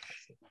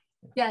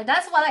 Yeah,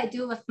 that's what I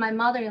do with my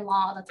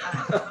mother-in-law all the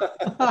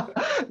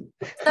time.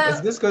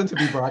 Is this going to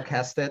be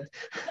broadcasted?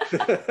 So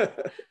I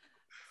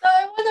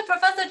wonder,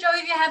 Professor Zhou,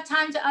 if you have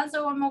time to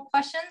answer one more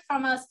question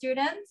from our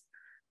students,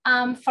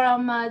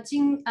 from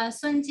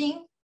Sun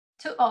Jing.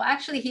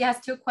 Actually, he has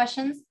two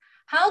questions.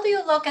 How do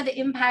you look at the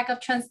impact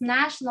of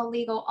transnational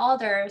legal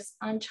orders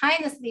on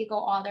China's legal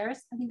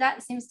orders? I mean,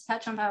 that seems to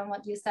touch on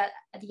what you said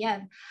at the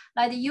end.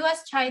 Like the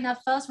US-China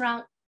first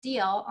round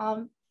deal,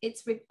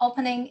 it's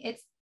reopening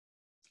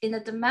in the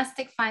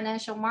domestic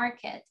financial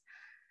market.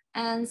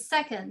 And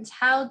second,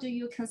 how do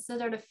you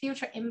consider the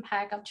future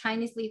impact of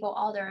Chinese legal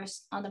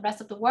orders on the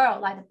rest of the world,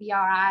 like the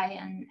BRI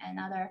and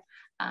other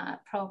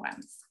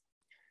programs?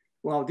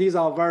 Well, these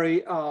are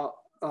very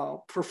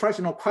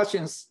professional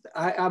questions.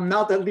 I'm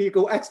not a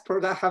legal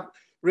expert. I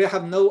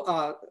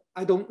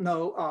don't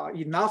know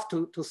enough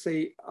to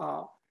say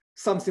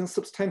something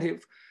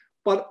substantive.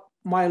 But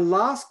my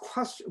last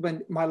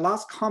question, my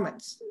last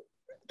comments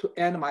to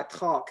end my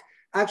talk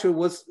actually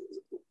was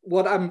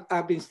what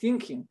I've been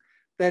thinking.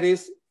 That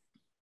is,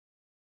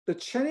 the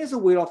Chinese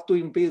way of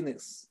doing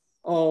business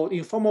or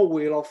informal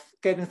way of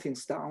getting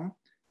things done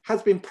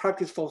has been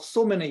practiced for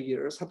so many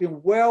years, have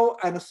been well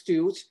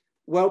understood,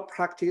 well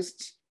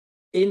practiced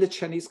in the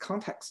Chinese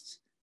context.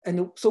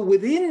 And so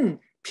within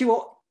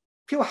people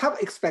have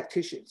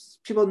expectations.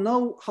 People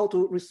know how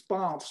to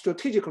respond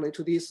strategically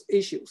to these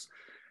issues.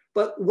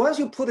 But once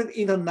you put it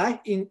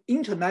in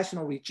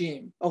international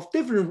regime of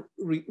different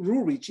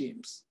rule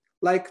regimes,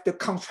 like the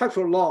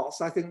contractual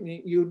laws, I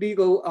think you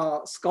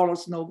legal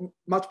scholars know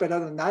much better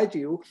than I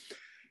do,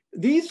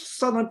 these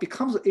suddenly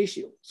becomes an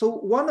issue. So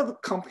one of the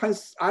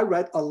complaints I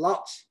read a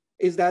lot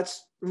is that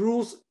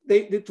rules,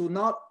 they do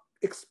not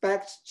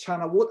expect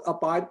China would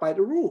abide by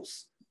the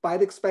rules, by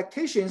the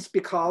expectations,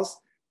 because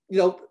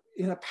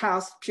in the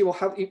past people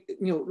have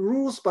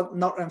rules but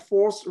not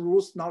enforced,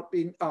 rules not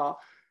being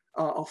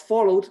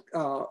followed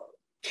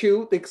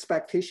to the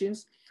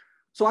expectations.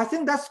 So I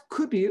think that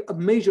could be a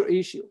major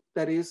issue.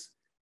 That is,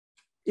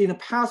 in the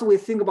past we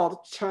think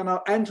about China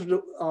enter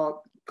the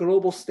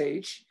global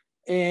stage,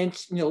 and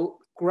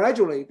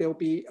gradually there will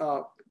be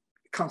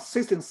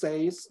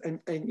consistencies and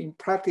in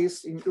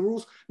practice in the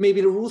rules.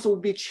 Maybe the rules will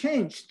be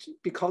changed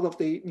because of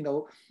the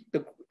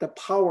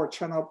power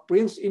China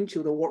brings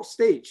into the world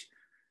stage.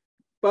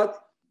 But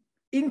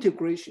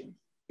integration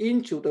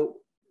into the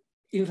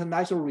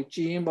international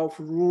regime of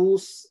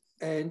rules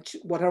and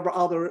whatever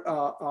other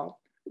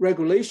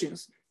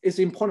regulations is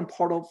an important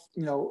part of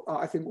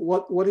I think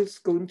what is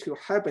going to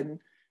happen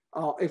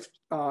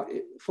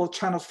for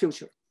China's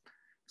future.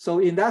 So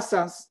in that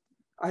sense,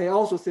 I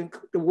also think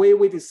the way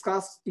we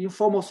discuss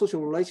informal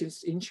social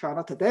relations in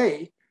China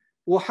today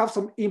will have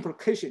some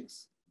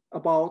implications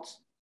about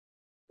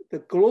the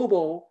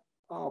global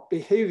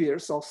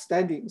behaviors or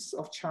standings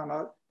of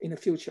China in the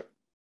future.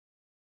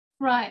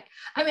 Right.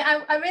 I mean,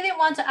 I really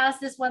want to ask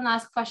this one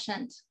last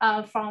question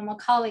from a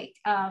colleague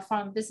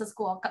from business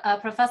school,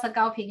 Professor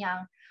Gao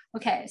Pingyang.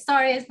 Okay,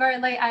 sorry, it's very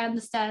late. I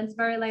understand it's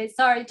very late.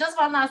 Sorry, just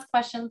one last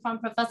question from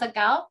Professor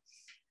Gao.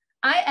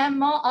 I am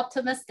more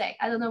optimistic.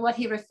 I don't know what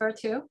he referred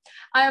to.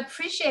 I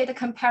appreciate the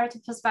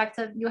comparative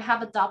perspective you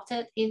have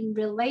adopted in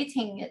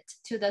relating it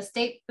to the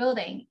state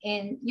building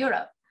in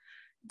Europe.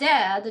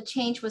 There, the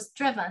change was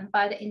driven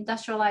by the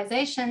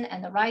industrialization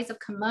and the rise of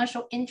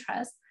commercial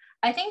interests.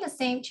 I think the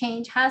same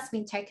change has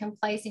been taking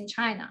place in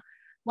China.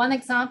 One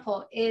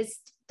example is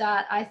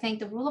that I think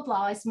the rule of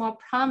law is more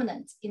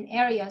prominent in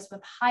areas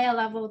with higher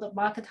level of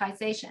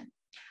marketization.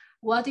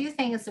 What do you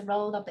think is the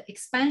role of the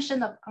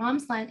expansion of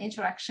arm's length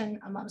interaction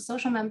among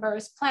social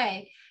members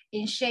play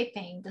in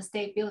shaping the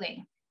state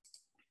building?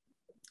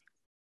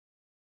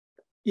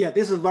 Yeah,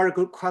 this is a very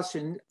good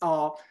question.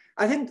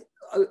 I think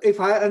if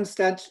I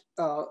understand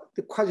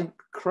the question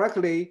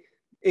correctly,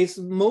 it's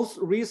most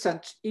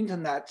recent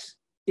internet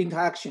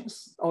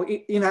interactions or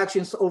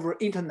interactions over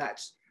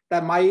internet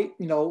that might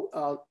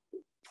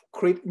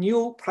create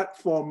new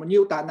platform,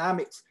 new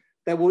dynamics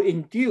that will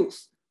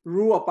induce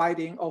rule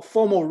abiding or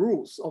formal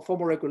rules or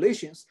formal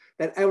regulations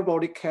that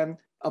everybody can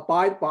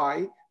abide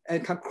by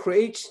and can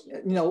create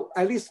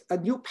at least a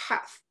new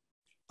path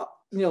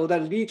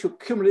that lead to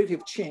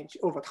cumulative change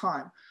over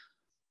time.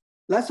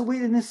 Let's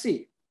wait and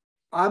see.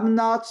 I'm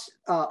not,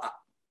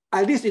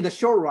 at least in the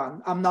short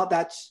run, I'm not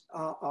that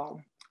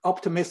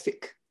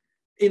optimistic.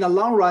 In the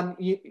long run,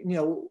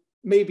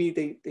 maybe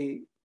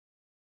the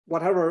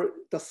whatever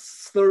the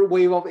third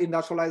wave of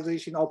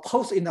industrialization or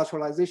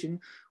post-industrialization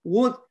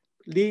would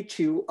lead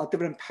to a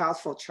different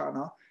path for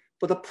China.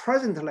 But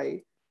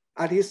presently,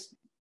 at least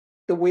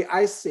the way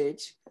I see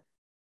it,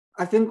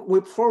 I think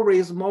we probably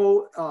is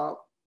more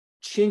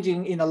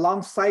changing in the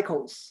long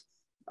cycles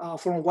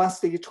from one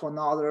stage to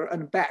another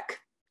and back,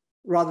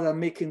 rather than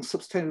making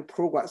substantial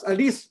progress, at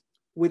least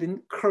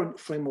within current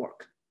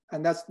framework.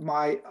 And that's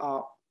my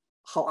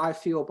how I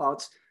feel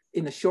about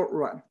in the short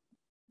run.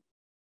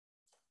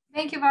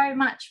 Thank you very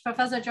much,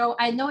 Professor Zhou.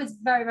 I know it's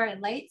very, very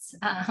late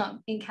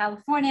in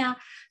California,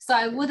 so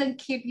I wouldn't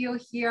keep you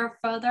here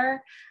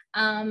further.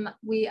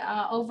 We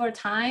are over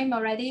time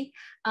already.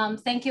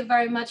 Thank you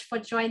very much for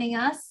joining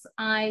us.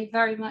 I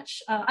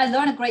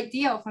learned a great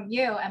deal from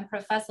you and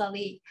Professor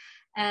Li,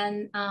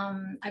 and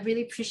I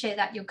really appreciate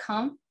that you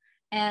come.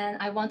 And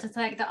I want to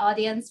thank the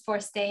audience for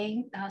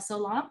staying so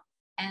long,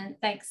 and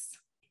thanks.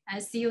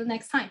 And see you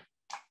next time.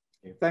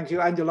 Thank you,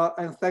 Angela,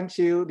 and thank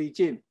you, Li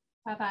Jin.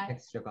 Bye-bye.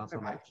 Thanks, Xueguang,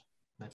 so much.